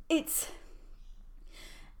 it's...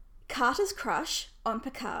 Carter's crush on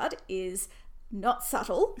Picard is not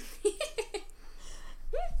subtle.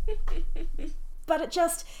 But it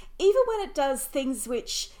just, even when it does things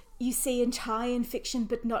which you see in tie-in fiction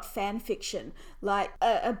but not fan fiction, like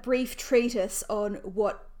a brief treatise on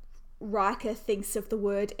what Riker thinks of the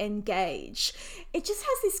word engage, it just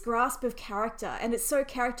has this grasp of character, and it's so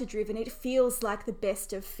character-driven, it feels like the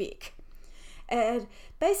best of fic. And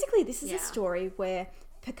basically this is a story where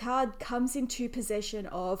Picard comes into possession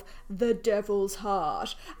of the Devil's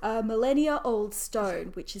Heart, a millennia-old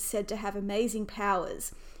stone which is said to have amazing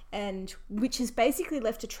powers, and which has basically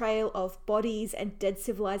left a trail of bodies and dead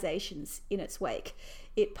civilizations in its wake.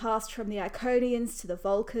 It passed from the Iconians to the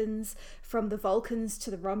Vulcans, from the Vulcans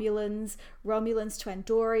to the Romulans, Romulans to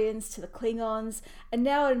Andorians to the Klingons, and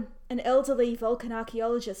now an elderly Vulcan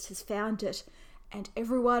archaeologist has found it, and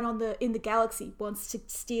everyone in the galaxy wants to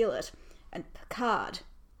steal it, and Picard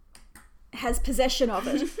has possession of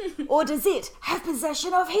it. Or does it have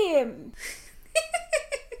possession of him?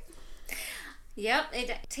 Yep,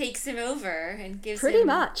 it takes him over and gives Pretty him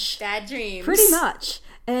much. bad dreams. Pretty much.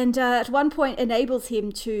 And at one point enables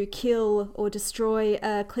him to kill or destroy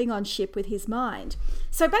a Klingon ship with his mind.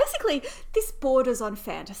 So basically, this borders on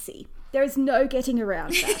fantasy. There is no getting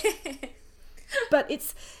around that. But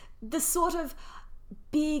it's the sort of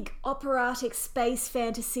big operatic space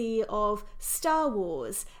fantasy of Star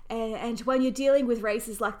Wars. And when you're dealing with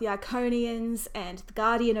races like the Iconians and the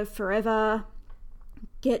Guardian of Forever,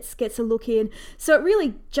 gets a look in. So it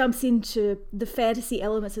really jumps into the fantasy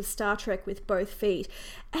elements of Star Trek with both feet.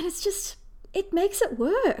 And it's just, it makes it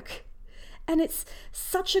work. And it's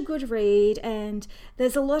such a good read, and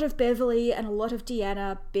there's a lot of Beverly and a lot of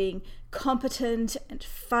Deanna being competent and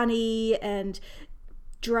funny and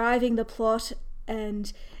driving the plot,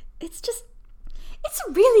 and it's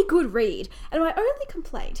a really good read. And my only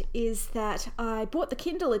complaint is that I bought the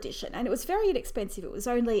Kindle edition, and it was very inexpensive. It was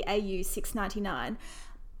only AU $6.99,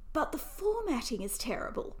 but the formatting is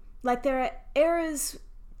terrible. Like, there are errors,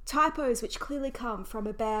 typos which clearly come from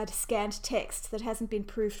a bad scanned text that hasn't been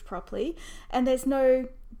proofed properly, and there's no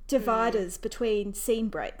dividers between scene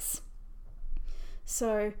breaks.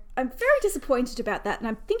 So I'm very disappointed about that, and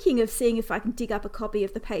I'm thinking of seeing if I can dig up a copy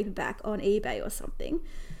of the paperback on eBay or something,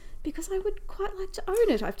 because I would quite like to own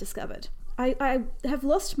it, I've discovered. I have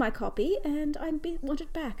lost my copy, and I want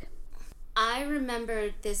it back. I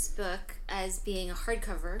remembered this book as being a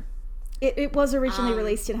hardcover. It was originally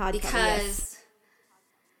released in hardcover, because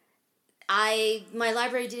yes. My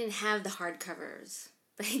library didn't have the hardcovers,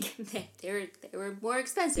 but they were more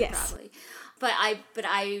expensive, probably. But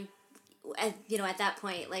I at that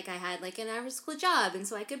point, like, I had like an after school job, and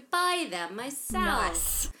so I could buy them myself.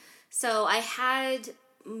 Nice. So I had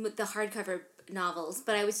the hardcover novels,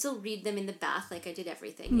 but I would still read them in the bath, like I did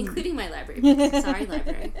everything, including my library books. Sorry,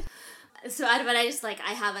 library. So, but I just, like,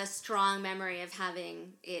 I have a strong memory of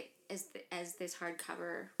having it as this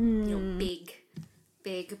hardcover,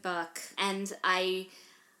 big book, and I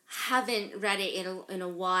haven't read it in a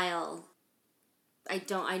while.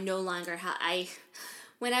 I no longer have.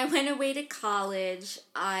 When I went away to college,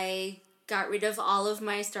 I got rid of all of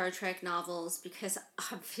my Star Trek novels because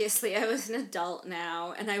obviously I was an adult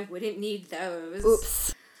now and I wouldn't need those.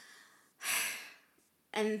 Oops.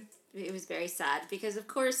 And it was very sad because, of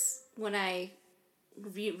course, when I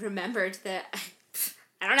remembered that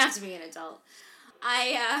I don't have to be an adult,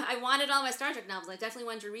 I wanted all my Star Trek novels. I definitely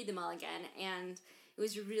wanted to read them all again, and it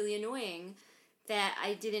was really annoying that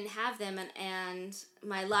I didn't have them, and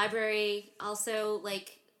my library also,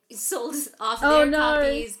 like, sold off their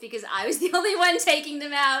copies because I was the only one taking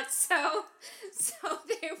them out, so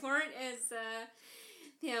they weren't as,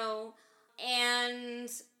 and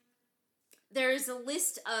there's a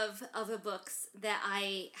list of books that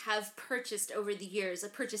I have purchased over the years. I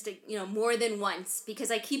purchased it, more than once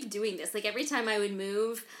because I keep doing this. Like, every time I would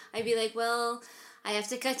move, I'd be like, well, I have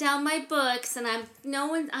to cut down my books, and I'm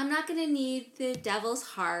not going to need the Devil's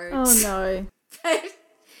Heart. Oh, no. And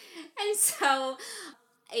so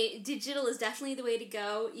digital is definitely the way to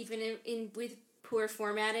go, even in with poor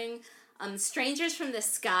formatting. Strangers from the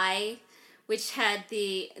Sky, which had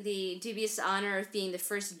the dubious honor of being the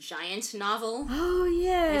first giant novel. Oh,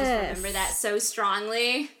 yes. I just remember that so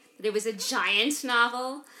strongly, that it was a giant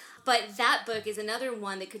novel. But that book is another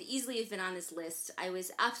one that could easily have been on this list. I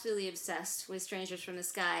was absolutely obsessed with Strangers from the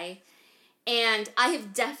Sky. And I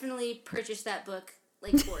have definitely purchased that book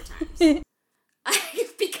like 4 times.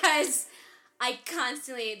 Because I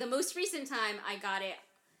constantly, the most recent time I got it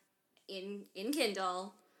in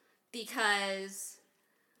Kindle because,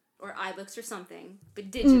 or iBooks or something,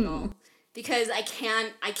 but digital, because I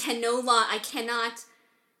cannot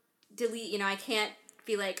delete, I can't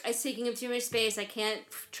be like, it's taking up too much space, I can't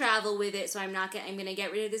travel with it, so I'm going to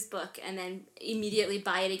get rid of this book and then immediately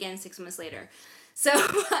buy it again 6 months later. So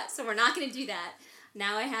we're not going to do that.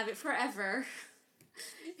 Now I have it forever.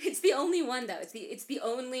 It's the only one, though. It's the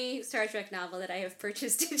only Star Trek novel that I have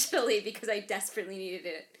purchased digitally because I desperately needed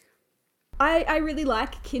it. I really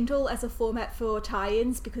like Kindle as a format for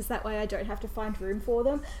tie-ins because that way I don't have to find room for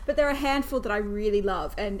them. But there are a handful that I really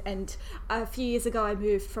love. And a few years ago I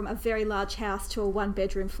moved from a very large house to a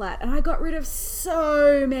 1-bedroom flat. And I got rid of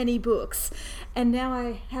so many books. And now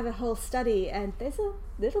I have a whole study and there's a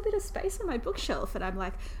little bit of space on my bookshelf. And I'm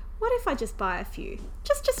like, what if I just buy a few?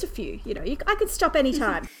 Just a few. I could stop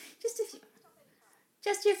anytime. Just a few.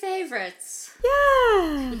 Just your favorites.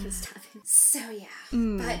 Yeah. You can stop it. So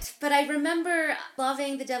yeah. But I remember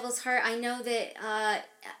loving The Devil's Heart. I know that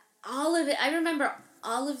all of it. I remember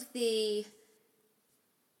all of the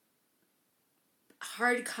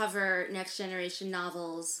hardcover Next Generation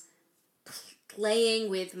novels playing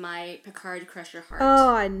with my Picard Crusher heart.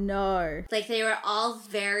 Oh, I know. Like they were all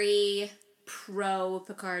very pro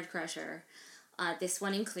Picard Crusher. This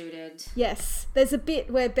one included. Yes. There's a bit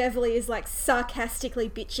where Beverly is like sarcastically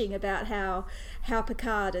bitching about how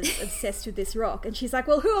Picard is obsessed with this rock. And she's like,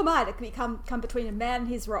 well, who am I to come between a man and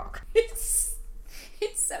his rock? It's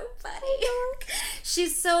so funny.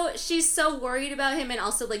 She's so worried about him and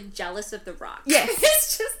also like jealous of the rock. Yes.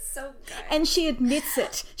 It's just so good. And she admits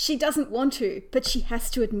it. She doesn't want to, but she has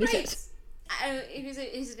to admit it. Is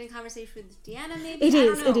it in conversation with Deanna maybe? It I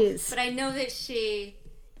is, don't know. it is. But I know that she's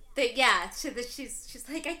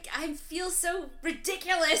like, I feel so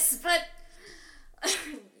ridiculous, but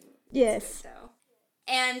yes.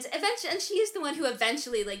 And eventually, and she is the one who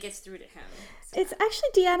eventually like gets through to him. So. It's actually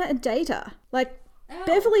Deanna and Data. Like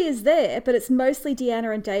Beverly is there, but it's mostly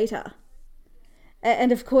Deanna and Data.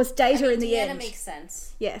 And of course, Data in the end. Deanna makes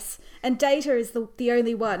sense. Yes, and Data is the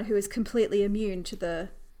only one who is completely immune to the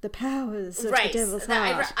powers of the Devil's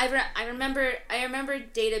Heart. I remember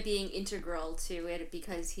Data being integral to it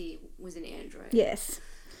because he was an android. Yes.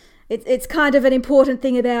 It's kind of an important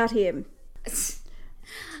thing about him.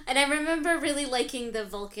 And I remember really liking the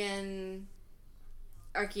Vulcan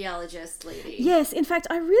archaeologist lady. Yes, in fact,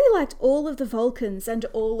 I really liked all of the Vulcans and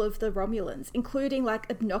all of the Romulans, including like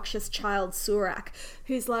obnoxious child Surak,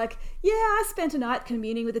 who's like, yeah, I spent a night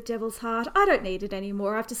communing with the Devil's Heart. I don't need it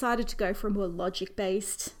anymore. I've decided to go for a more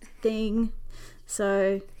logic-based thing.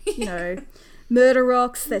 So, murder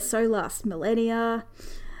rocks, they're so last millennia.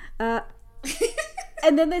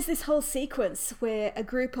 And then there's this whole sequence where a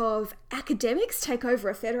group of academics take over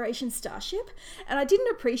a Federation starship. And I didn't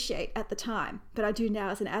appreciate at the time, but I do now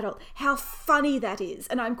as an adult, how funny that is.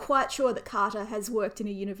 And I'm quite sure that Carter has worked in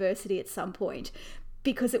a university at some point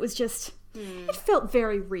because it was just, it felt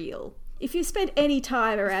very real. If you spend any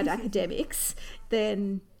time around academics,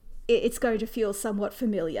 then it's going to feel somewhat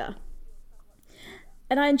familiar.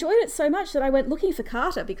 And I enjoyed it so much that I went looking for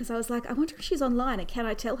Carter because I was like, I wonder if she's online and can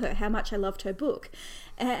I tell her how much I loved her book?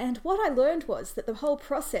 And what I learned was that the whole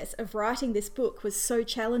process of writing this book was so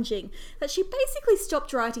challenging that she basically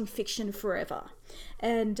stopped writing fiction forever.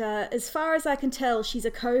 And as far as I can tell, she's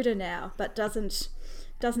a coder now, but doesn't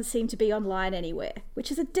seem to be online anywhere,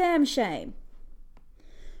 which is a damn shame.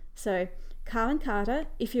 So, Carmen Carter,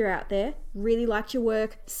 if you're out there, really liked your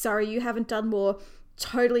work. Sorry you haven't done more.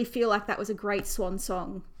 Totally feel like that was a great swan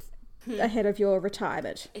song ahead of your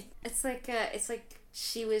retirement. It's like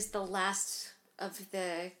she was the last of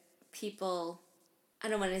the people. I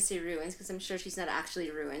don't want to say ruined because I'm sure she's not actually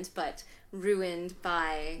ruined, but ruined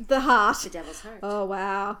by the heart, the Devil's Heart. Oh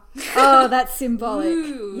wow! Oh, that's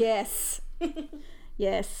symbolic. Yes,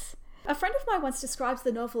 yes. A friend of mine once describes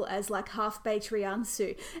the novel as like half-baked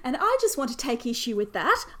Riansu, and I just want to take issue with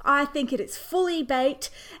that. I think it is fully baked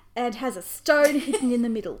and has a stone hidden in the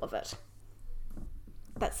middle of it.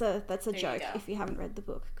 That's a joke if you haven't read the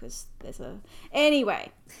book, because there's a...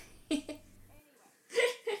 Anyway.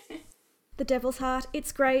 The Devil's Heart,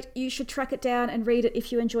 it's great. You should track it down and read it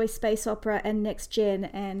if you enjoy space opera and Next Gen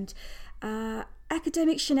and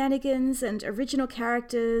academic shenanigans and original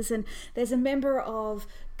characters. And there's a member of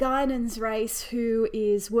Guinan's race who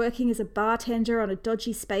is working as a bartender on a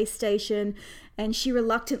dodgy space station, and she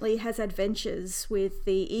reluctantly has adventures with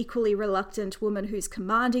the equally reluctant woman who's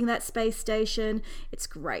commanding that space station. It's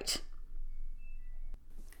great.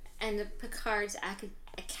 And Picard's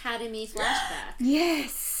academy flashback.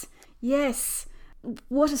 Yes.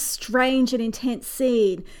 What a strange and intense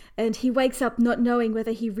scene. And he wakes up not knowing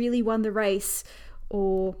whether he really won the race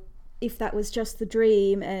or if that was just the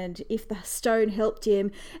dream and if the stone helped him.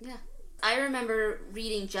 Yeah. I remember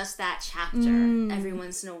reading just that chapter every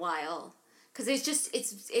once in a while because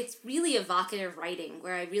it's really evocative writing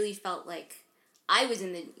where I really felt like I was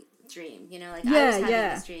in the dream, you know, like I was having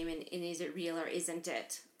this dream, and is it real or isn't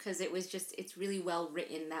it? Because it's really well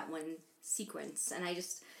written, that one sequence, and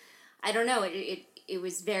I don't know, it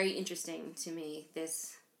was very interesting to me,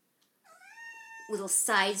 this little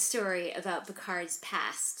side story about Picard's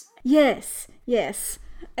past. Yes,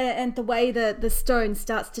 and the way the stone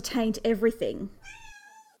starts to taint everything.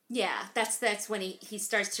 Yeah, that's when he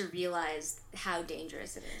starts to realize how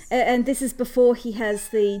dangerous it is. And this is before he has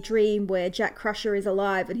the dream where Jack Crusher is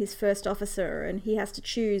alive and his first officer, and he has to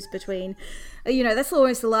choose between, you know, that's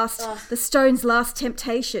almost the stone's last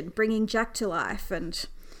temptation, bringing Jack to life and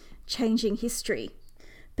changing history.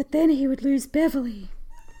 But then he would lose Beverly.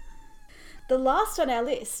 The last on our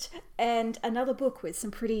list, and another book with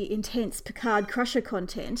some pretty intense Picard Crusher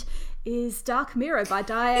content, is Dark Mirror by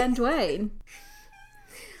Diane Duane.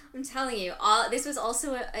 I'm telling you, this was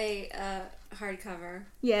also a hardcover.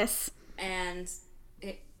 Yes. And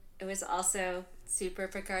it was also super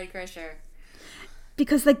Picard Crusher.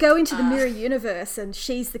 Because they go into the mirror universe, and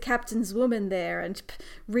she's the captain's woman there, and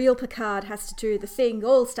real Picard has to do the thing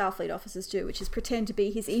all Starfleet officers do, which is pretend to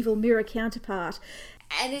be his evil mirror counterpart.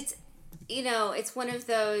 And it's, you know, it's one of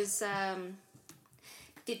those, in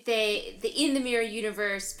the mirror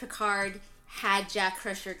universe, Picard had Jack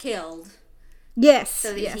Crusher killed. Yes.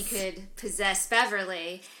 So that he could possess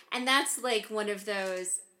Beverly. And that's like one of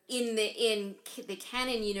those, in the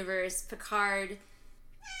canon universe, Picard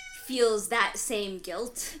feels that same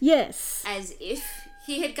guilt. Yes. As if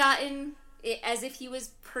he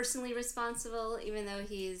was personally responsible, even though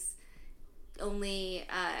he's only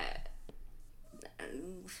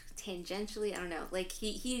tangentially, I don't know, like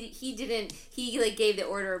he didn't, he like gave the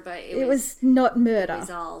order, but it was not murder.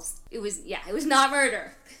 It was not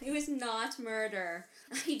murder. It was not murder.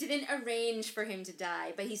 He didn't arrange for him to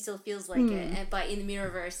die, but he still feels like it. But in the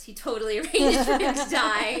Mirrorverse, he totally arranged for him to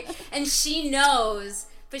die, and she knows,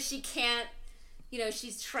 but she can't. You know,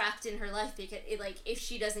 she's trapped in her life because, if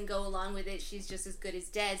she doesn't go along with it, she's just as good as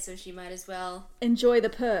dead. So she might as well enjoy the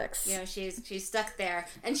perks. You know, she's stuck there,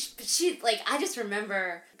 and she I just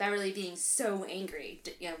remember Beverly being so angry.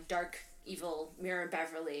 You know, dark, evil Mirror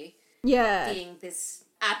Beverly. Yeah, being this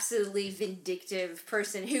absolutely vindictive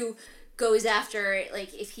person who goes after,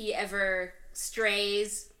 if he ever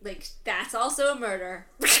strays, that's also a murder.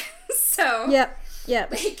 So yep.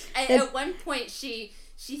 At one point she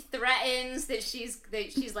threatens that she's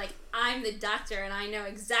like, I'm the doctor and I know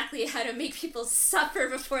exactly how to make people suffer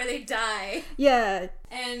before they die. Yeah.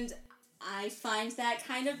 And I find that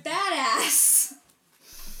kind of badass.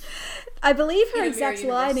 I believe her exact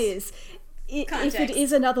line is, if it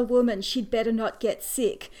is another woman, she'd better not get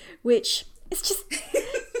sick, which is just...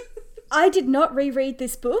 I did not reread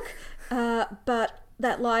this book, but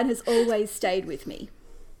that line has always stayed with me.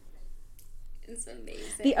 It's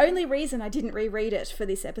amazing. The only reason I didn't reread it for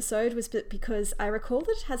this episode was because I recall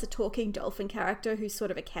that it has a talking dolphin character who's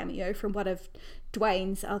sort of a cameo from one of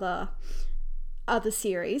Duane's other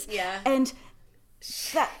series. Yeah. And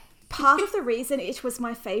that part of the reason it was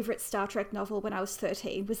my favourite Star Trek novel when I was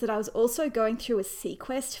 13 was that I was also going through a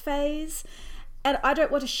sequest phase. And I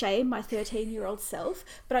don't want to shame my 13-year-old self,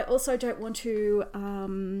 but I also don't want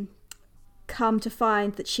to come to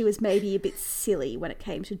find that she was maybe a bit silly when it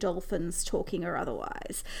came to dolphins talking or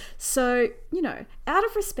otherwise. So, you know, out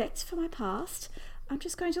of respect for my past, I'm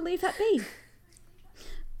just going to leave that be.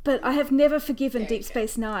 But I have never forgiven Deep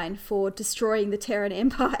Space Nine for destroying the Terran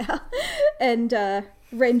Empire and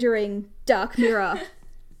rendering Dark Mirror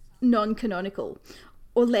non-canonical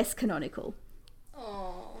or less canonical.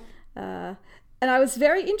 Aww. And I was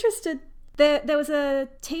very interested. There was a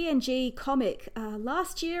TNG comic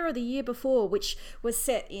last year or the year before, which was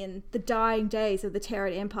set in the dying days of the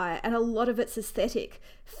Terran Empire, and a lot of its aesthetic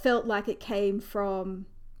felt like it came from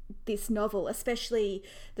this novel, especially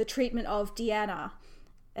the treatment of Deanna.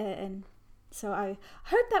 And so I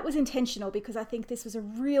hope that was intentional, because I think this was a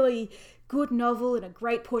really good novel and a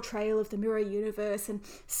great portrayal of the Mirror universe. And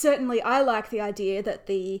certainly I like the idea that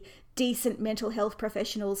the decent mental health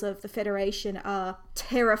professionals of the Federation are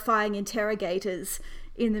terrifying interrogators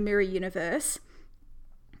in the Mirror universe.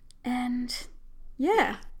 And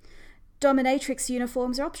yeah, dominatrix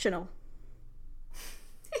uniforms are optional.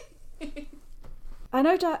 I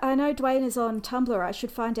know Duane is on Tumblr. I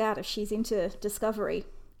should find out if she's into Discovery.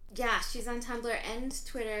 Yeah, she's on Tumblr and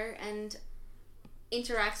Twitter and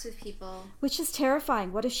interacts with people. Which is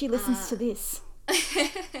terrifying. What if she listens to this?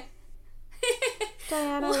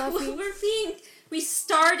 Diana, I love you. We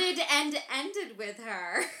started and ended with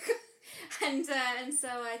her, and so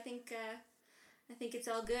I think it's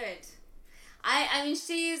all good. I mean,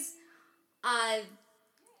 she's Uh,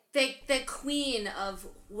 the queen of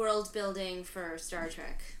world building for Star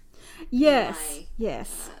Trek. Yes,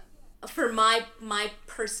 yes. For my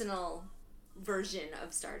personal version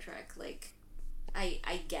of Star Trek, like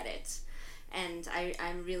I get it, and I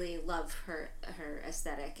really love her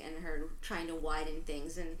aesthetic and her trying to widen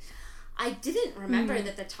things. And I didn't remember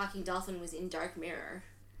that the talking dolphin was in Dark Mirror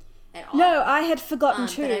at all. No, I had forgotten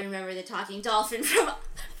too. But I remember the talking dolphin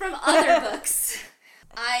from other books.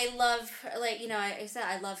 I love her, like, you know, I said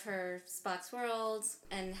I love her Spock's World,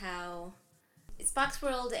 and how Spock's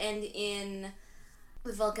World and in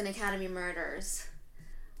the Vulcan Academy Murders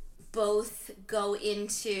both go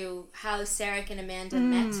into how Sarek and Amanda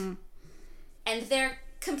met, and they're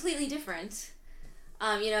completely different.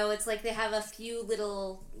 You know, it's like they have a few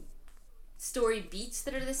little story beats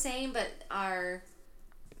that are the same, but are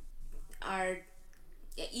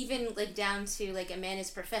even like down to like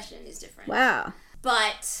Amanda's profession is different. Wow.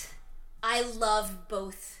 But I love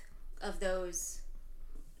both of those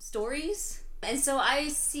stories. And so I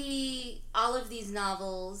see all of these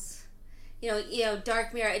novels, you know,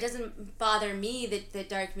 Dark Mirror. It doesn't bother me that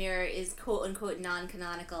Dark Mirror is quote unquote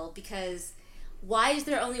non-canonical, because why is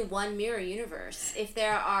there only one mirror universe? If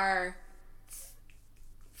there are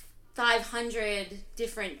 500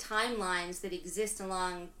 different timelines that exist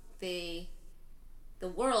along the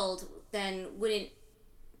world, then wouldn't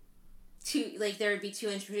there would be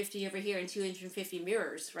 250 over here and 250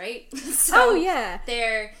 mirrors, right? So yeah.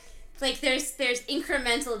 There's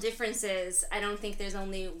incremental differences. I don't think there's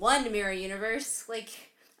only one mirror universe. Like,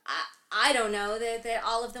 I don't know that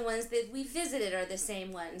all of the ones that we visited are the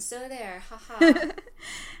same ones. So there, haha.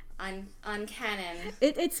 on canon.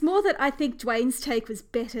 It's more that I think Dwayne's take was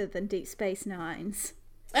better than Deep Space Nine's.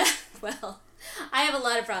 Well, I have a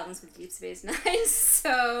lot of problems with Deep Space Nine,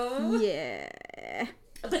 so... Yeah.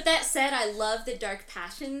 But that said, I love the Dark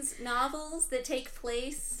Passions novels that take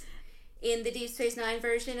place in the Deep Space Nine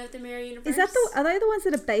version of the Mirror Universe. Are they the ones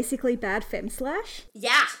that are basically bad femslash?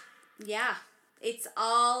 Yeah. Yeah. It's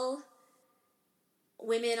all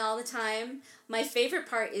women all the time. My favorite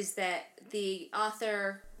part is that the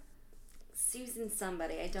author, Susan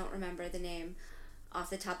somebody, I don't remember the name off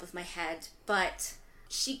the top of my head, but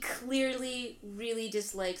she clearly really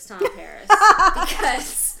dislikes Tom Paris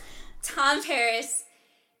because Tom Paris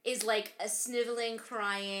is like a sniveling,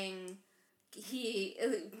 crying.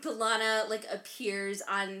 B'Elanna like appears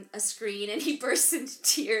on a screen and he bursts into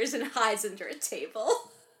tears and hides under a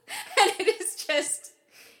table, and it is just,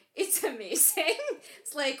 it's amazing.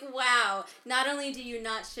 It's like, wow, not only do you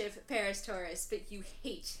not ship Paris Torres, but you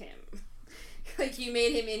hate him. Like, you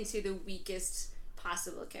made him into the weakest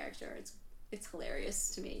possible character. It's hilarious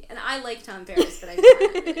to me. And I like Tom Paris, but I find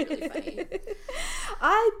it really, really funny.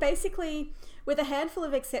 I basically, with a handful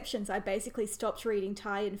of exceptions, I basically stopped reading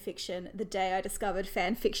tie-in fiction the day I discovered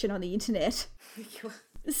fan fiction on the internet.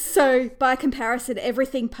 So, by comparison,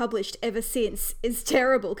 everything published ever since is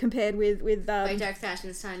terrible compared with By Dark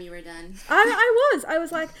Passions time you were done. I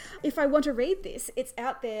was like, if I want to read this, it's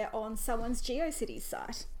out there on someone's GeoCities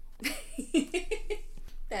site.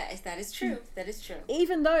 That is true. That is true.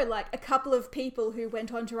 Even though, like, a couple of people who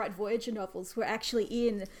went on to write Voyager novels were actually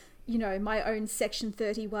in, you know, my own Section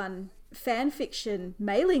 31 fan fiction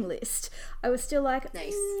mailing list, I was still like,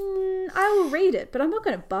 nice. I will read it, but I'm not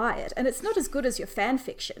going to buy it. And it's not as good as your fan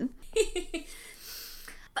fiction.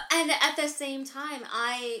 And at the same time,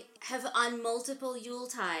 I have, on multiple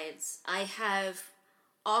Yuletides, I have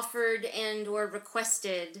offered and or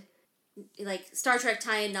requested like Star Trek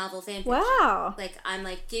tie-in novel fanfiction. Wow. Like, I'm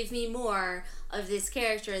like, give me more of this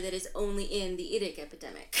character that is only in the Idic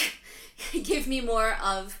epidemic. Give me more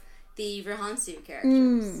of the Verhansu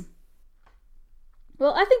characters.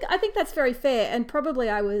 Well, I think that's very fair, and probably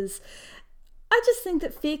I just think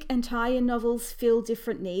that fic and tie-in novels fill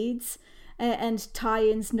different needs, and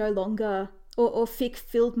tie-ins no longer, or fic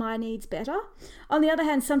filled my needs better. On the other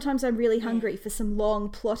hand, sometimes I'm really hungry for some long,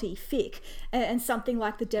 plotty fic, and something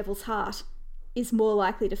like The Devil's Heart is more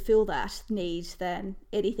likely to fill that need than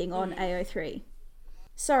anything on AO3.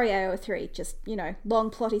 Sorry, AO3, just, you know, long,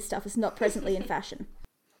 plotty stuff is not presently in fashion.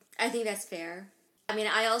 I think that's fair. I mean,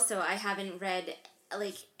 I haven't read,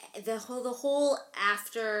 like, the whole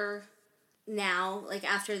after now, like,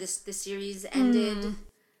 after the series ended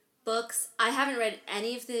books. I haven't read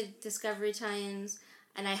any of the Discovery tie-ins,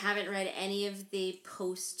 and I haven't read any of the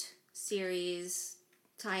post-series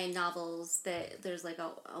tie-in novels that there's, like,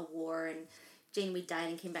 a war, and Janeway died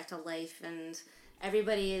and came back to life, and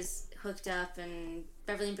everybody is hooked up, and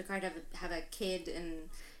Beverly and Picard have a kid, and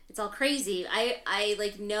it's all crazy. I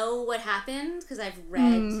like know what happened because I've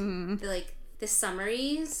read the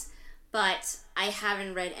summaries, but I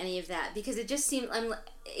haven't read any of that because it just seemed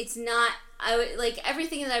it's not. Like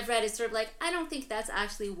everything that I've read is sort of like I don't think that's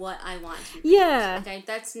actually what I want to read. Yeah. Like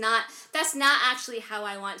that's not actually how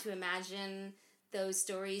I want to imagine those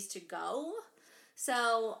stories to go.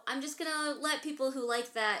 So I'm just gonna let people who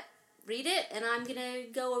like that read it, and I'm gonna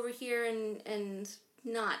go over here and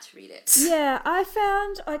not read it. Yeah, I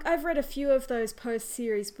found, like, I've read a few of those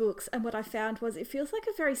post-series books, and what I found was it feels like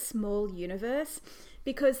a very small universe,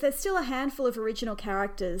 because there's still a handful of original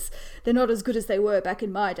characters. They're not as good as they were back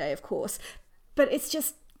in my day, of course, but it's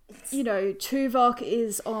just, you know, Tuvok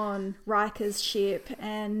is on Riker's ship,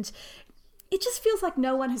 and it just feels like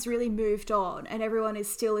no one has really moved on, and everyone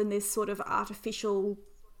is still in this sort of artificial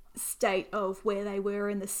state of where they were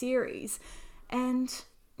in the series, and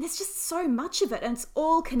there's just so much of it, and it's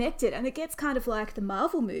all connected, and it gets kind of like the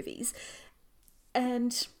Marvel movies,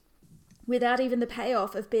 and without even the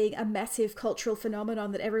payoff of being a massive cultural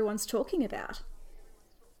phenomenon that everyone's talking about.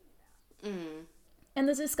 And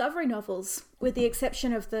the Discovery novels, with the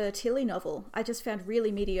exception of the Tilly novel, I just found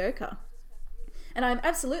really mediocre. And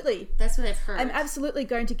that's what I've heard. I'm absolutely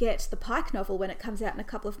going to get the Pike novel when it comes out in a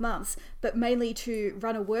couple of months, but mainly to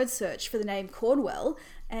run a word search for the name Cornwell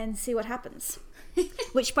and see what happens.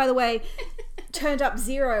 Which, by the way, turned up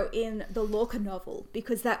 0 in the Lorca novel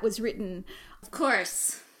because that was written. Of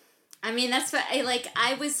course. I mean, that's what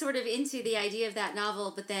I was sort of into the idea of that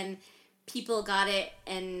novel, but then people got it,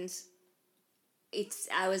 and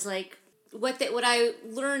I was like, what I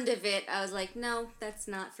learned of it, I was like, no, that's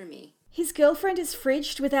not for me. His girlfriend is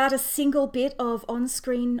fridged without a single bit of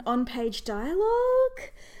on-screen, on-page dialogue?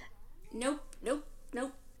 Nope.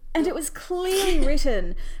 And it was clearly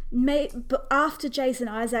written after Jason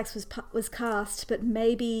Isaacs was cast, but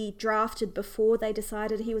maybe drafted before they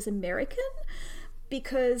decided he was American,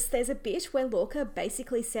 because there's a bit where Lorca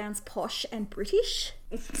basically sounds posh and British.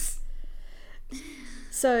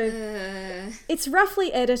 So it's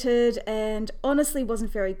roughly edited and honestly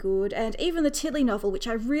wasn't very good. And even the Tilly novel, which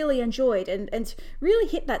I really enjoyed and really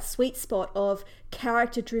hit that sweet spot of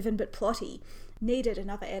character-driven but plotty, needed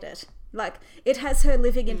another edit. Like, it has her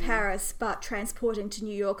living in Paris but transporting to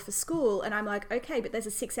New York for school, and I'm like, okay, but there's a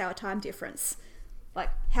 6-hour time difference. Like,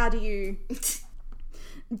 how do you...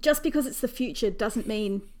 Just because it's the future doesn't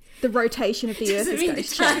mean the rotation of the Earth is going to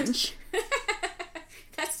change.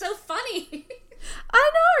 That's so funny.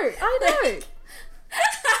 I know.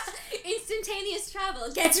 Instantaneous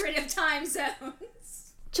travel gets rid of time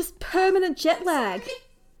zones. Just permanent jet lag.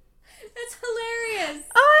 That's hilarious.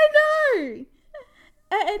 I know.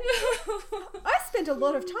 And I spent a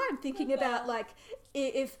lot of time thinking about, like,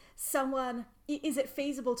 if someone... Is it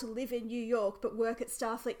feasible to live in New York but work at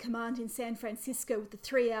Starfleet Command in San Francisco with the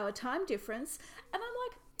 3-hour time difference? And I'm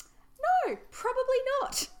like, no, probably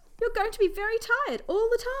not. You're going to be very tired all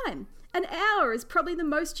the time. An hour is probably the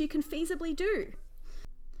most you can feasibly do.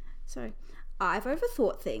 So I've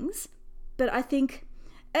overthought things, but I think...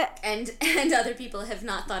 And other people have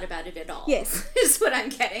not thought about it at all. Yes. Is what I'm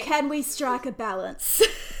getting. Can we strike a balance?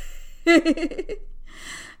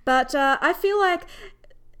 But I feel like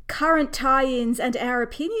current tie-ins and our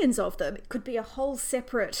opinions of them could be a whole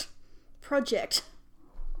separate project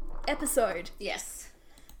episode. Yes.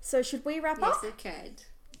 So should we wrap up? Yes, it could.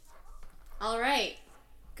 All right.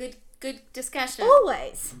 Good discussion.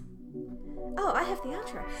 Always. Oh, I have the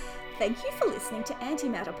outro. Thank you for listening to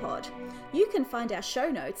Antimatter Pod. You can find our show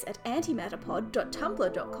notes at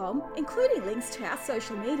antimatterpod.tumblr.com, including links to our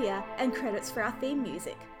social media and credits for our theme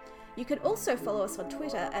music. You can also follow us on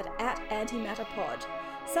Twitter at @antimatterpod.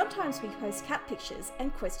 Sometimes we post cat pictures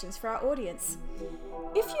and questions for our audience.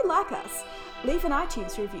 If you like us, leave an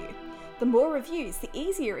iTunes review. The more reviews, the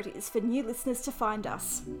easier it is for new listeners to find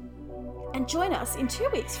us. And join us in 2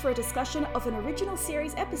 weeks for a discussion of an original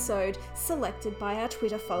series episode selected by our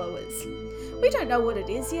Twitter followers. We don't know what it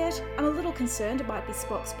is yet. I'm a little concerned it might be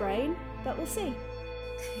Spock's brain, but we'll see.